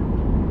 8,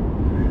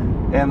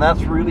 and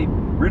that's really,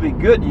 really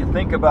good. You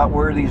think about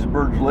where these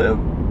birds live.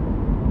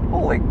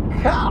 Holy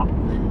cow!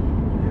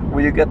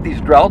 When you get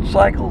these drought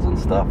cycles and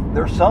stuff,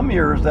 there's some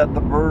years that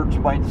the birds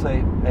might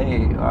say,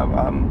 "Hey,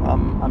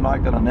 I'm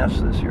not going to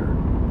nest this year."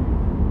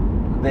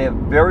 They have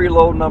very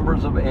low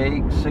numbers of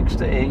eggs, 6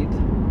 to 8,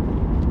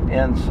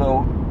 and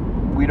so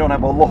we don't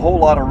have a whole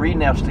lot of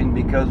re-nesting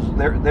because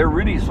they're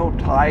really so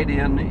tied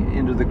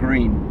into the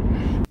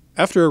green.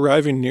 After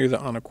arriving near the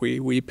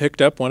Onaqui, we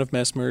picked up one of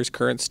Mesmer's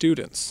current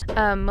students.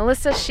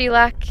 Melissa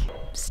Sheilak,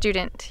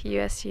 student,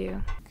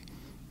 USU.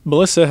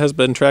 Melissa has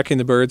been tracking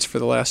the birds for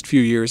the last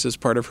few years as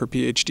part of her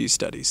PhD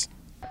studies.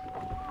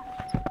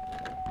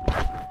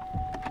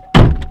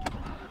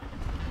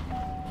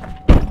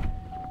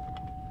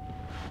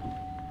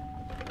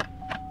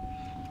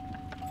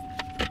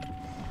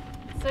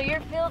 So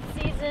your field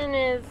season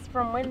is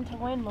from when to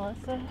when,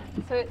 Melissa?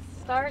 So it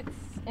starts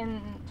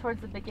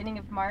towards the beginning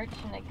of March,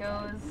 and it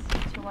goes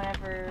to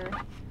whenever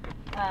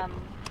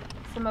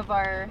some of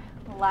our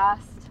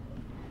last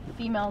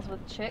females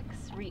with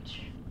chicks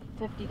reach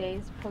 50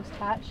 days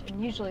post-hatch,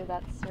 and usually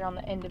that's around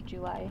the end of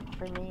July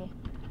for me.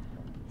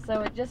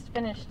 So it just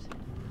finished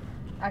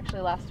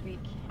actually last week.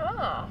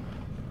 Oh.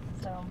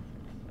 So,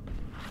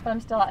 but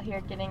I'm still out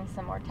here getting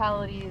some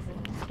mortalities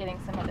and getting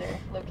some other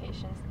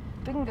locations.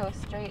 We can go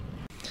straight.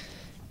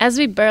 As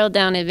we barreled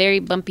down a very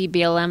bumpy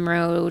BLM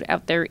road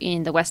out there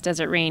in the West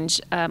Desert Range,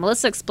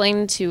 Melissa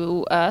explained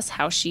to us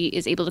how she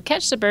is able to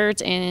catch the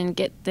birds and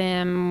get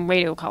them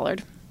radio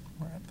collared.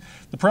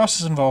 The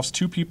process involves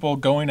 2 people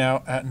going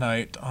out at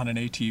night on an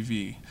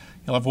ATV.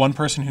 You'll have one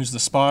person who's the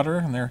spotter,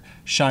 and they're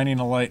shining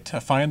a light to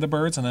find the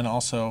birds, and then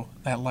also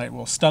that light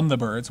will stun the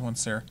birds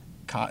once they're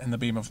caught in the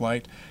beam of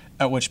light,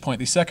 at which point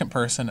the second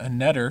person, a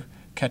netter,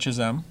 catches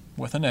them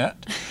with a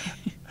net.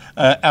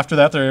 After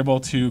that, they're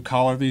able to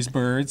collar these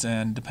birds,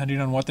 and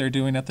depending on what they're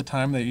doing at the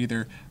time, they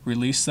either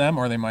release them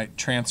or they might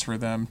transfer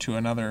them to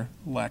another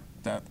lek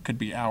that could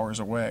be hours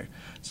away.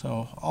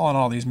 So all in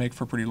all, these make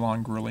for pretty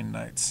long, grueling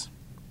nights.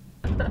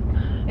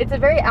 It's a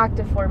very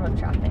active form of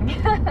trapping,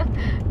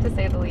 to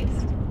say the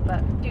least.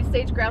 But Do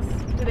sage-grouse,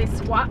 do they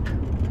squawk?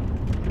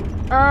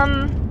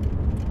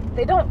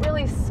 they don't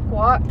really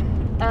squawk.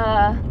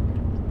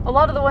 A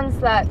lot of the ones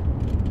that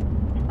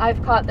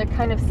I've caught, they're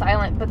kind of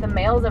silent, but the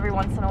males every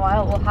once in a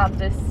while will have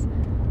this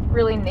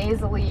really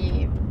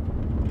nasally,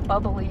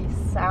 bubbly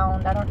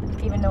sound. I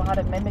don't even know how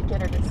to mimic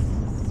it or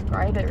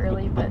describe it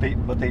really, but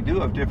they do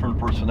have different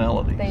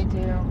personalities. they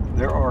do.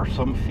 There are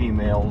some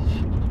females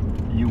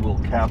you will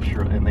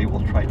capture and they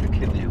will try to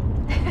kill you.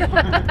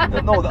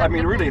 No, I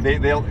mean really,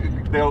 they'll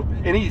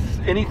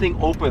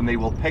anything open they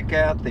will pick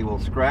at, they will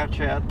scratch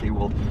at, they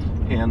will,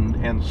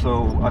 and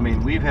so I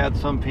mean we've had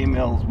some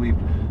females we've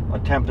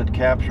attempted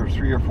capture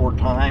 3 or 4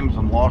 times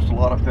and lost a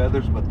lot of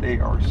feathers, but they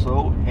are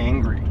so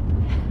angry.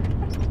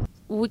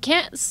 We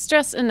can't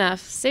stress enough,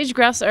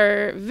 sage-grouse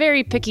are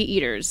very picky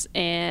eaters,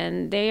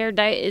 and their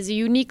diet is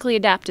uniquely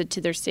adapted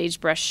to their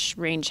sagebrush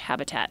range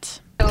habitat.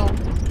 So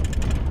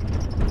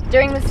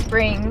during the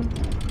spring,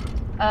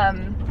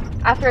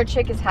 after a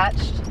chick is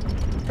hatched,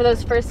 for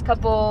those first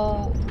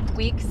couple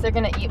weeks, they're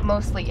going to eat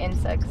mostly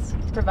insects,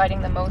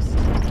 providing the most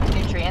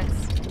nutrients.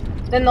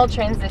 Then they'll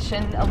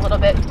transition a little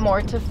bit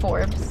more to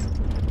forbs.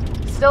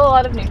 Still a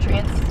lot of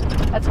nutrients.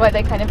 That's why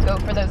they kind of go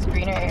for those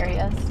greener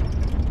areas.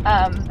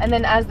 And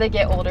then as they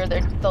get older,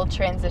 they'll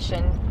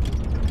transition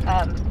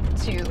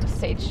to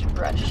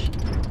sagebrush.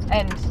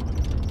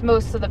 And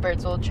most of the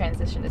birds will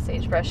transition to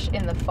sagebrush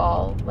in the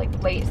fall,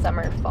 like late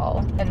summer,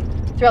 fall.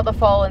 And throughout the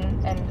fall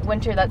and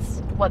winter,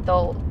 that's what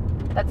they'll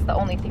That's the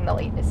only thing they'll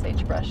eat is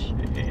sagebrush.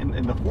 And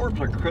the forbs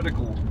are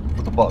critical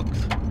for the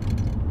bugs.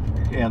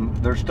 And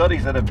there's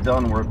studies that have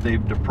done where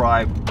they've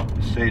deprived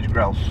sage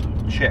grouse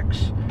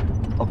chicks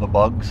of the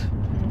bugs,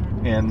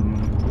 and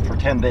for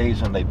 10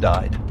 days, and they've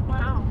died.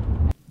 Wow.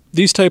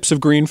 These types of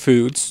green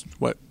foods,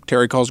 what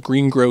Terry calls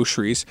green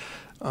groceries,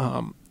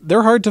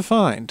 they're hard to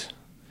find.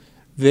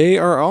 They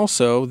are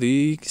also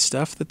the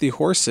stuff that the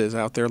horses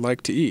out there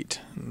like to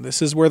eat. And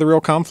this is where the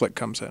real conflict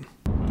comes in.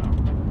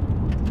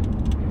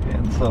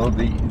 And so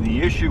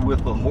the issue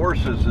with the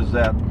horses is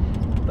that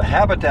the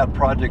habitat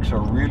projects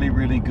are really,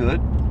 really good,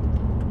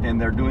 and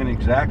they're doing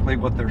exactly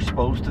what they're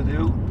supposed to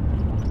do,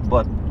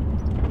 but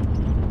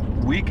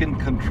we can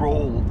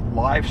control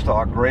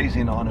livestock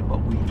grazing on it, but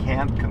we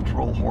can't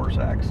control horse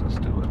access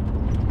to it.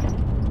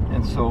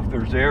 And so if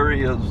there's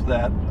areas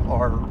that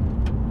are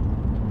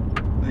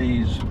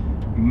these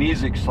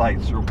mesic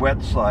sites or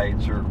wet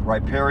sites or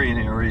riparian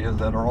areas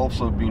that are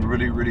also being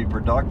really, really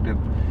productive,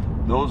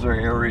 those are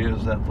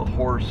areas that the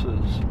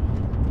horses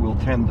will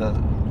tend to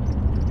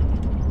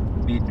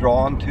be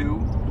drawn to,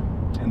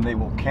 and they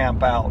will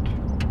camp out,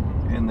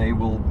 and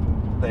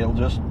they'll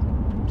just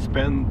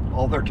spend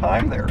all their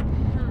time there.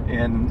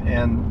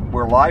 And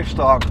where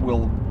livestock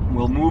will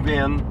move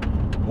in,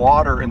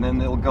 water, and then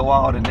they'll go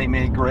out and they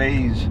may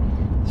graze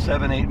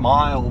 7-8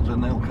 miles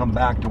and they'll come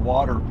back to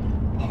water.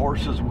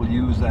 Horses will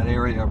use that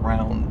area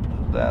around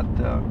that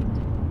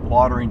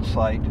watering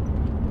site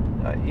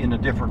in a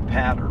different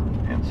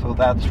pattern, and so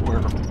that's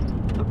where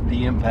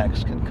the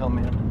impacts can come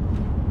in.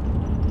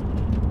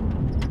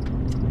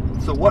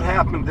 So what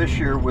happened this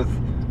year with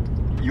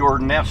your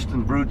nest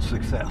and brood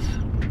success?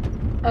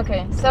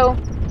 Okay, so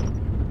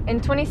in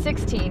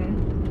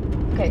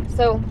 2016,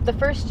 so the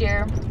first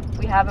year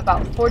we have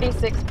about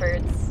 46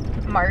 birds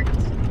marked.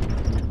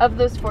 Of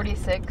those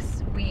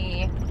 46,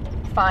 we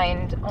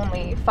find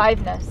only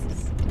 5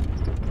 nests.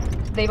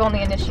 They've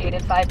only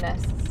initiated 5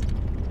 nests,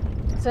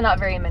 so not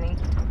very many.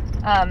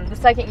 The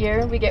second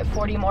year we get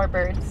 40 more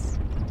birds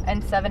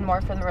and 7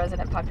 more from the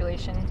resident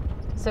population,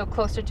 so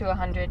closer to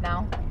 100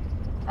 now.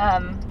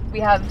 We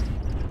have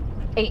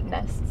 8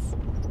 nests.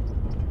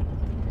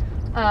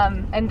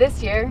 And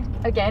this year,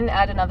 again,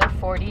 add another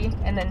 40,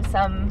 and then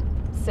some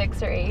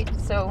 6 or 8,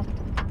 so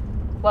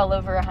well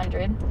over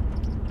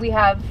 100. We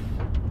have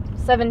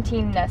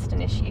 17 nest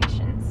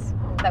initiations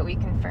that we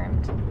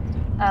confirmed.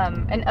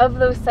 And of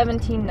those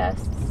 17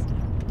 nests,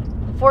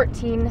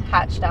 14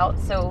 hatched out,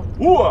 so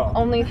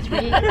only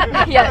 3,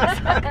 yes,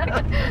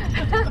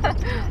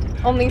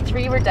 only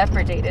 3 were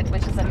depredated,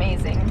 which is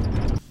amazing.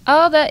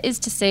 All that is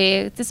to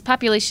say, this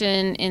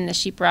population in the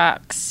Sheep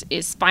Rocks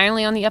is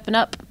finally on the up and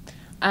up.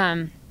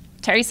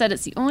 Terry said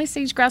it's the only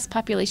sage-grouse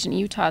population in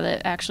Utah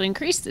that actually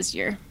increased this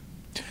year.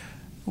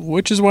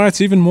 Which is why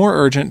it's even more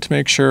urgent to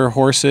make sure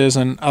horses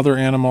and other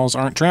animals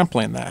aren't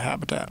trampling that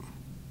habitat.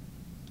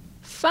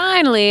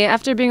 Finally,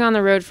 after being on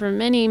the road for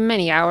many,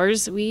 many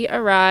hours, we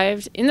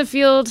arrived in the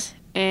field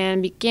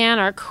and began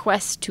our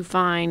quest to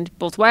find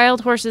both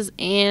wild horses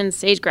and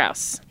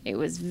sage-grouse. It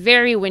was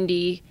very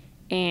windy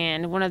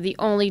and one of the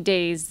only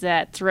days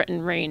that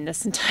threatened rain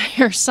this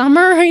entire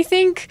summer, I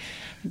think.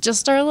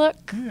 Just our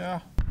luck.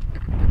 Yeah.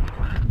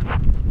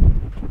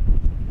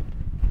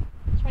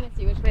 Trying to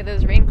see which way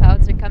those rain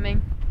clouds are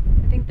coming.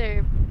 I think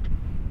they're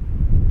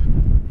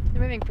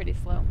moving pretty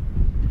slow.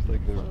 Looks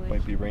like there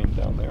might be rain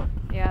down there.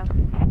 Yeah.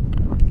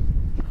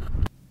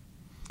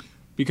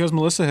 Because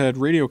Melissa had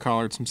radio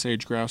collared some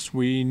sage grouse,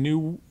 we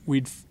knew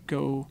we'd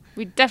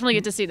definitely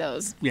get to see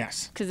those.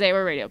 Yes. Because they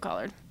were radio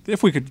collared.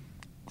 If we could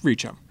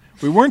reach them.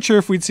 We weren't sure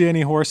if we'd see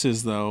any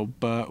horses, though,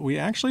 but we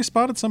actually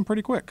spotted some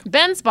pretty quick.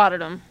 Ben spotted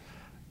them.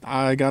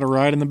 I got a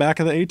ride in the back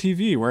of the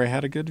ATV where I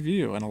had a good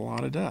view and a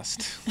lot of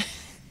dust.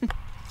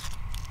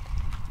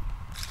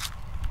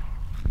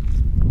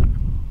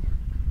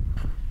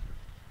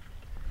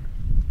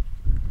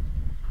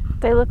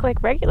 They look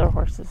like regular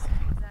horses.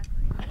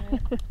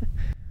 Exactly.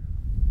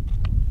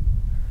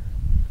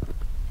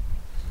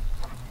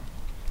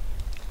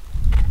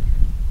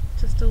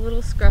 Just a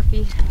little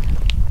scruffy.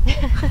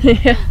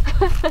 Yeah.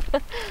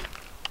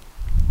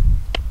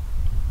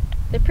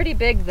 They're pretty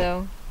big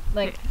though,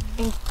 like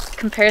in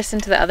comparison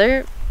to the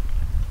other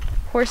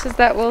horses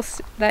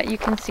that you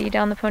can see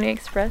down the Pony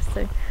Express.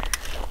 They're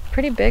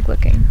pretty big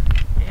looking.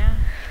 Yeah.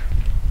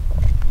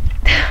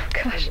 Oh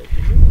gosh.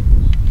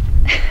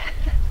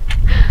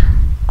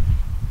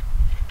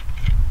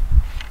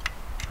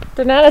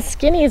 They're not as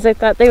skinny as I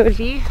thought they would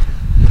be.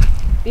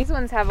 These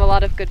ones have a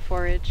lot of good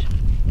forage.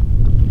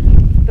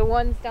 The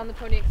ones down the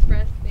Pony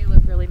Express, they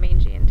look really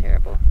mangy and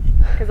terrible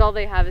because all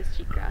they have is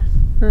cheatgrass.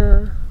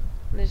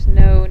 There's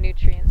no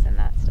nutrients in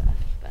that stuff,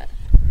 but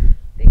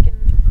they can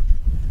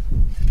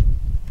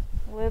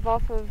live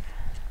off of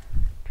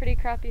pretty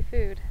crappy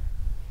food.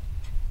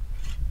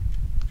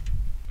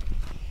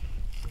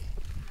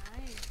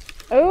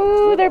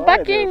 Oh, they're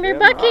bucking! They're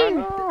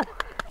bucking!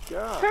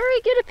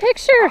 Hurry, get a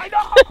picture!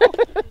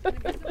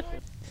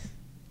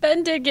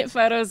 Ben did get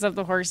photos of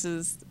the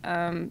horses.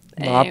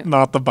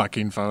 Not the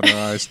bucking photo.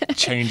 I was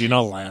changing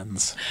a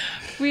lens.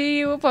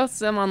 We will post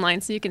them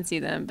online so you can see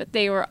them. But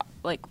they were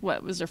like,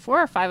 what was there,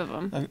 4 or 5 of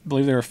them? I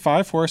believe there were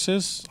 5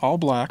 horses, all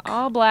black.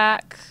 All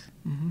black.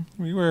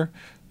 We were,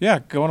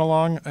 going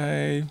along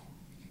a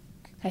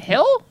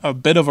hill? A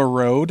bit of a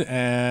road,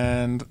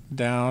 and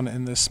down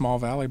in this small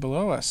valley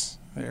below us,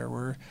 there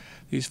were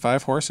these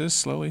 5 horses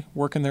slowly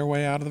working their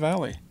way out of the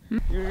valley.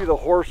 Usually the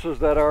horses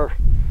that are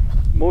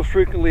most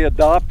frequently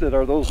adopted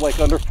are those like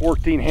under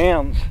 14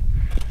 hands.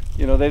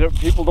 You know,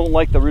 people don't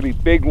like the really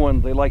big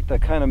ones. They like the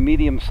kind of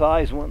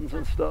medium-sized ones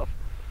and stuff.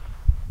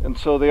 And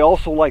so they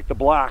also like the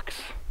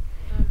blacks.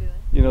 Oh, do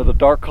they? You know, the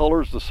dark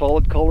colors, the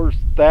solid colors,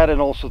 that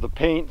and also the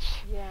paints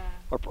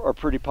are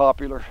pretty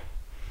popular.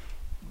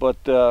 But,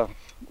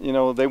 you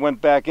know, they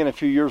went back in a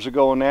few years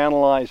ago and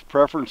analyzed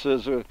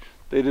preferences.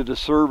 They did a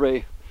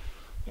survey,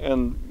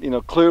 and, you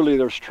know, clearly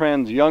there's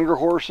trends. Younger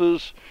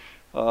horses,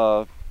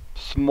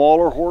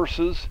 smaller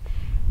horses,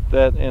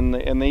 that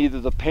and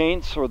either the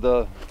paints or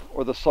the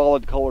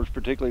solid colors,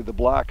 particularly the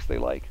blacks, they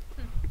like.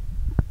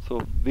 So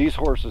these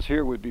horses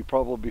here would be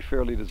probably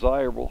fairly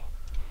desirable.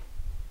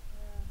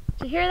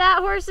 Did you hear that,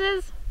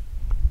 horses?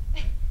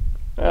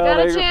 Well,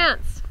 got a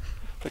chance.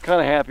 They're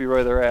kind of happy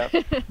where they're at.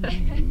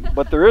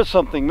 But there is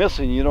something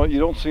missing. You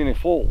don't see any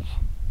foals.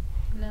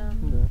 No.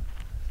 Yeah.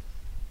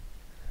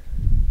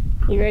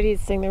 You ready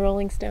to sing the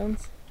Rolling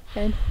Stones,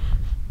 Ben?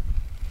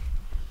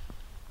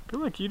 I feel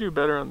like you do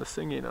better on the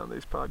singing on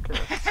these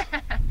podcasts.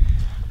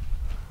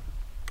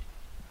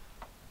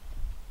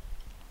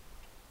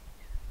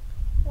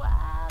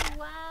 Wild,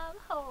 wild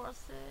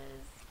horses.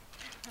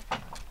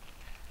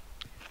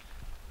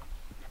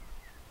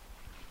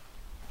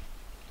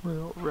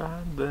 We'll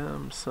ride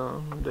them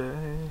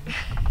someday.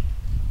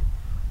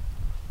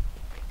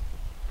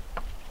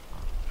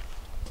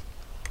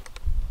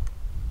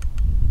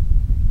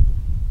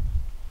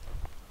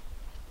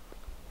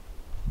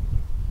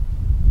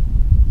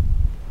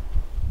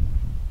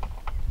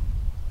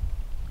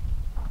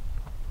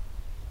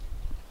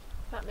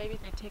 Thought maybe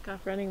they'd take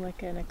off running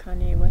like in a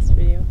Kanye West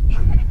video. We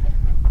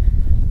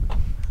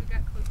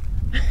got close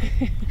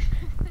enough.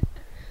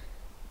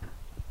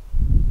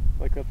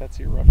 Like that's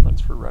your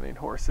reference for running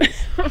horses.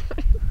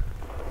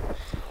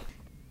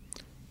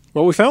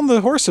 Well, we found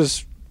the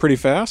horses pretty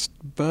fast,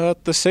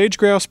 but the sage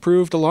grouse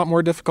proved a lot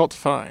more difficult to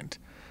find.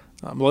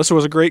 Melissa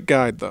was a great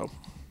guide, though.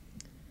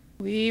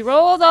 We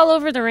rolled all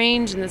over the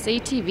range in this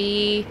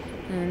ATV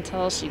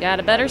until she got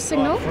a better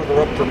signal.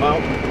 Further up the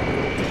mountain.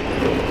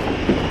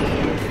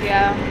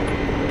 Yeah.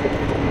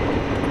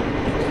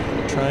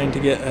 Trying to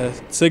get a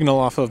signal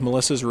off of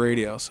Melissa's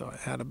radio, so I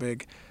had a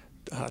big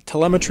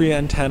telemetry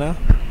antenna.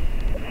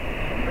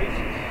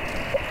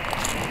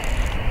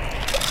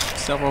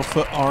 Several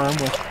foot arm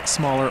with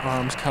smaller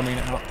arms coming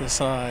out the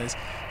size,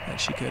 and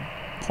she could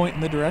point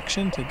in the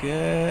direction to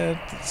get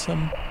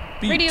some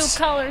beeps. Radio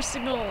collar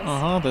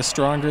signals. The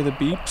stronger the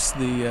beeps,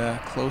 the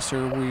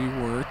closer we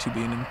were to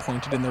being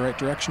pointed in the right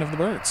direction of the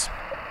birds.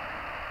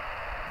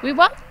 We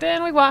walked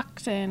and we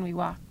walked and we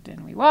walked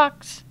and we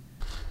walked.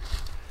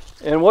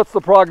 And what's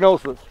the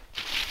prognosis?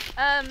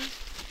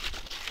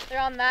 They're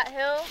on that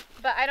hill,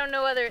 but I don't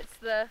know whether it's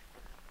the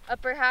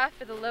upper half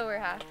or the lower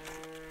half.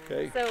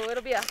 Okay. So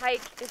it'll be a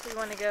hike if we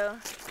want to go.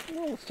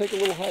 Well, let's take a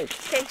little hike.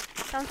 Okay,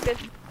 sounds good.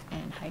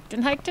 And hiked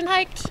and hiked and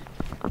hiked.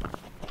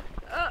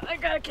 Oh, I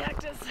got a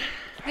cactus.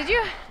 Did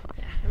you?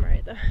 Yeah, I'm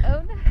alright though.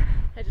 Oh no.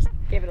 I just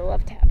gave it a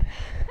love tap.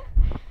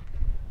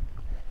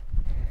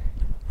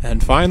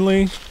 And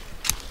finally,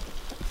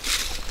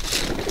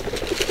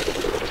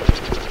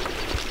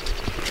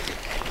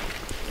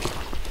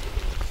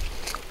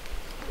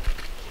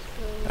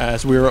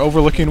 as we were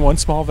overlooking one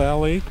small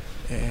valley,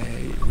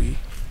 we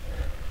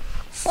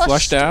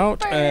flushed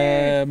out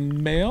a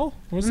male.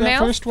 What was that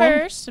first one?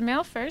 A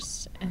male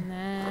first, and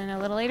then a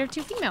little later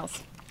 2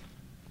 females.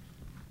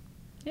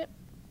 Yep.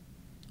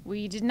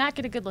 We did not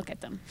get a good look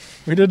at them.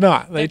 We did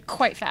not. They're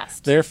quite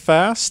fast. They're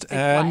fast, They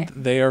and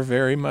fly. they are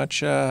very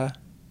much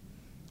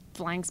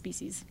Flying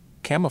species.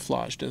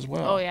 camouflaged as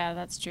well. Oh yeah,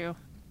 that's true.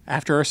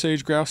 After our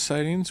sage grouse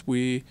sightings,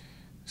 we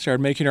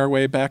started making our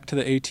way back to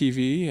the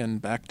ATV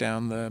and back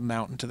down the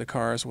mountain to the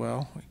car as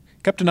well. We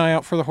kept an eye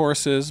out for the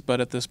horses,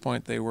 but at this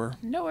point they were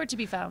Nowhere to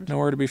be found.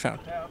 nowhere to be found.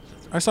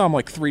 I saw them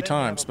like 3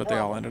 times, but they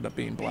all ended up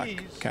being black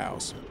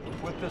cows.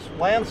 With this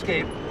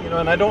landscape, you know,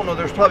 and I don't know,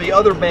 there's probably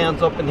other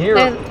bands up in here.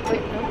 Wait,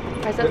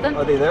 no. Is that them?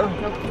 Are they there?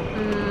 Nope.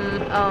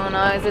 Oh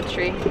no, it's a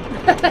tree.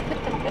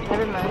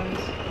 Never mind.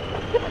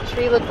 A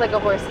tree looks like a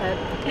horse head.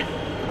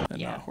 And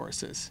Yeah. not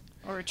horses.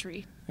 Or a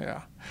tree.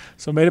 Yeah.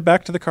 So made it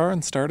back to the car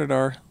and started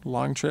our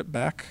long trip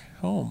back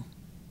home.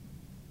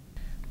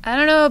 I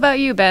don't know about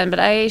you, Ben, but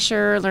I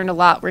sure learned a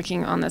lot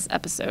working on this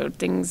episode.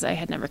 Things I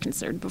had never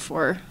considered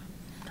before.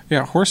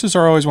 Yeah, horses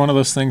are always one of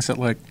those things that,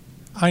 like,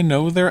 I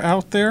know they're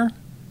out there.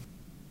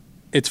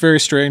 It's very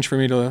strange for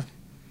me to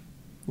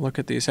look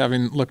at these,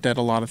 having looked at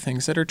a lot of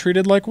things that are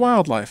treated like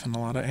wildlife and a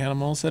lot of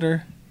animals that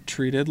are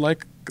treated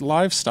like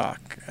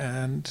livestock.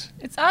 And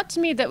It's odd to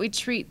me that we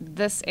treat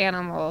this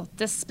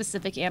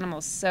specific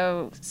animal,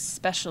 so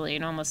specially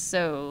and almost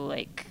so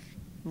like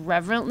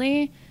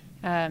reverently.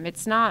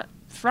 It's not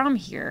from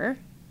here.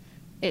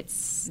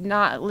 It's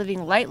not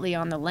living lightly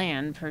on the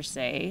land per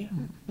se.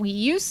 We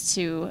used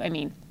to, I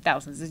mean,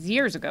 thousands of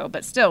years ago,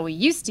 but still, we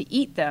used to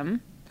eat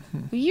them.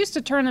 We used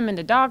to turn them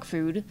into dog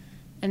food,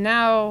 and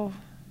now...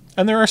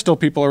 And there are still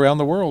people around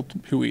the world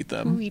who eat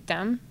them.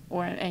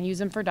 And use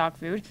them for dog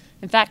food.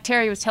 In fact,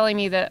 Terry was telling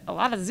me that a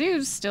lot of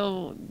zoos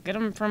still get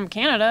them from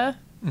Canada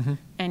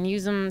and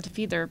use them to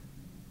feed their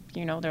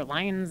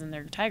lions and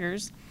their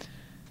tigers.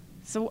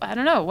 So I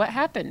don't know what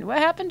happened. What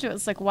happened to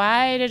us? Like,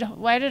 why did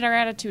our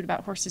attitude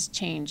about horses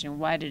change, and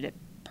why did it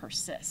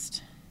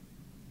persist?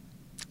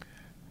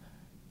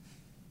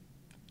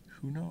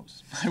 Who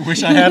knows? I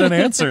wish I had an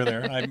answer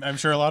there. I'm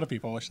sure a lot of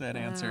people wish they had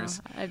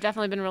answers. I've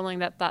definitely been rolling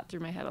that thought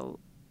through my head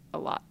a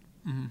lot.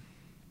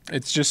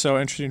 It's just so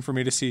interesting for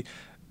me to see.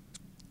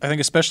 I think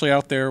especially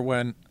out there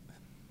when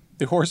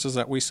the horses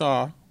that we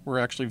saw were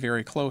actually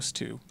very close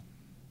to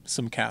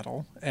some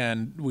cattle,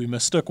 and we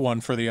mistook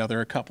one for the other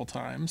a couple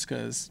times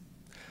because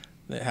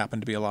there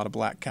happened to be a lot of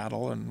black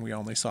cattle, and we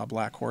only saw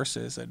black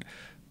horses. And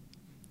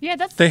yeah,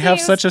 they have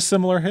such a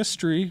similar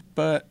history,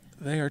 but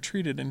they are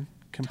treated in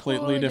completely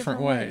totally different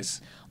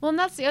ways. Well, and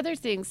that's the other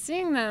thing.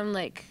 Seeing them,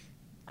 like,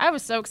 I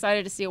was so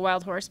excited to see a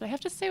wild horse, but I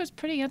have to say it was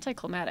pretty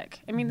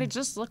anticlimactic. I mean, they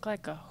just look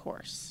like a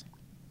horse.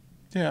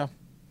 Yeah.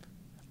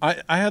 I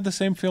had the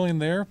same feeling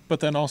there, but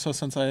then also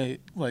since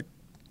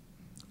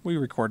we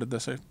recorded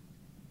this a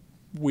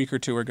week or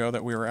two ago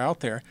that we were out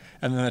there,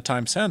 and then the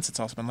time since, it's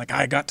also been like,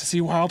 I got to see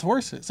wild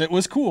horses. It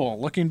was cool.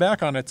 Looking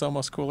back on it, it's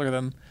almost cooler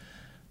than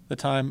the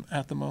time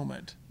at the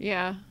moment.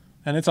 Yeah.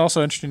 And it's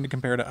also interesting to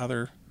compare to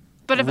other...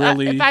 But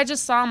if I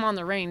just saw them on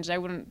the range, I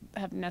wouldn't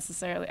have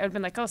necessarily... I would have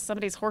been like, oh,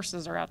 somebody's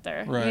horses are out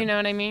there. Right. You know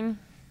what I mean?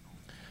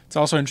 It's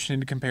also interesting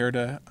to compare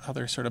to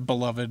other sort of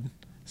beloved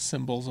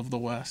symbols of the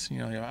West.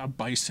 A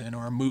bison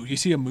or a moose. You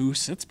see a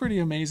moose, it's pretty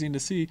amazing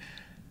to see.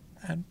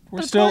 And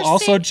we're still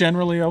also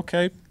generally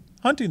okay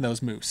hunting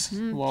those moose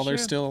while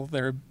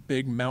they're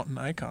big mountain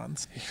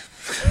icons.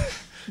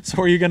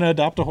 So are you going to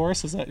adopt a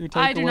horse? Is that your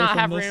takeaway? I do not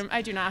have room.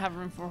 I do not have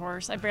room for a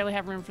horse. I barely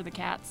have room for the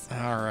cats.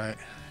 All right.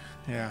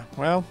 Yeah.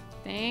 Well...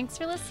 Thanks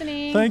for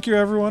listening. Thank you,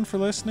 everyone, for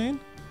listening.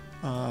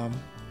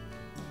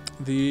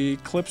 The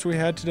clips we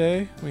had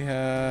today, we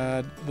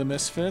had The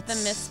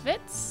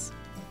Misfits.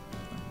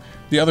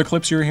 The other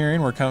clips you were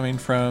hearing were coming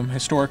from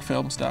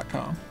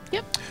historicfilms.com.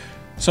 Yep.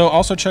 So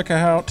also check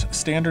out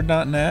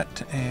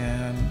standard.net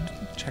and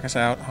check us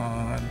out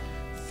on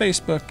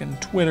Facebook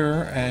and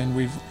Twitter, and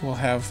we'll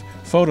have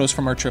photos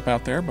from our trip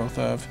out there, both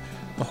of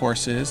the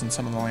horses and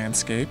some of the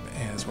landscape,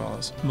 as well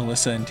as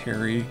Melissa and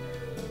Terry.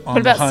 What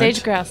about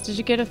sage-grouse? Did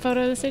you get a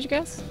photo of the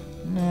sage-grouse?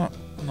 No,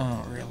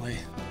 not really.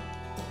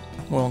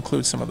 We'll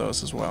include some of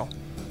those as well.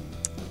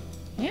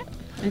 Yeah.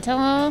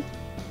 Until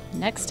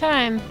next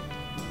time.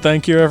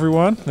 Thank you,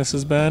 everyone. This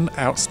has been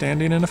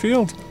Outstanding in a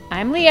Field.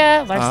 I'm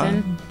Leah Larson.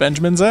 I'm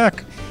Benjamin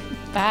Zach.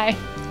 Bye.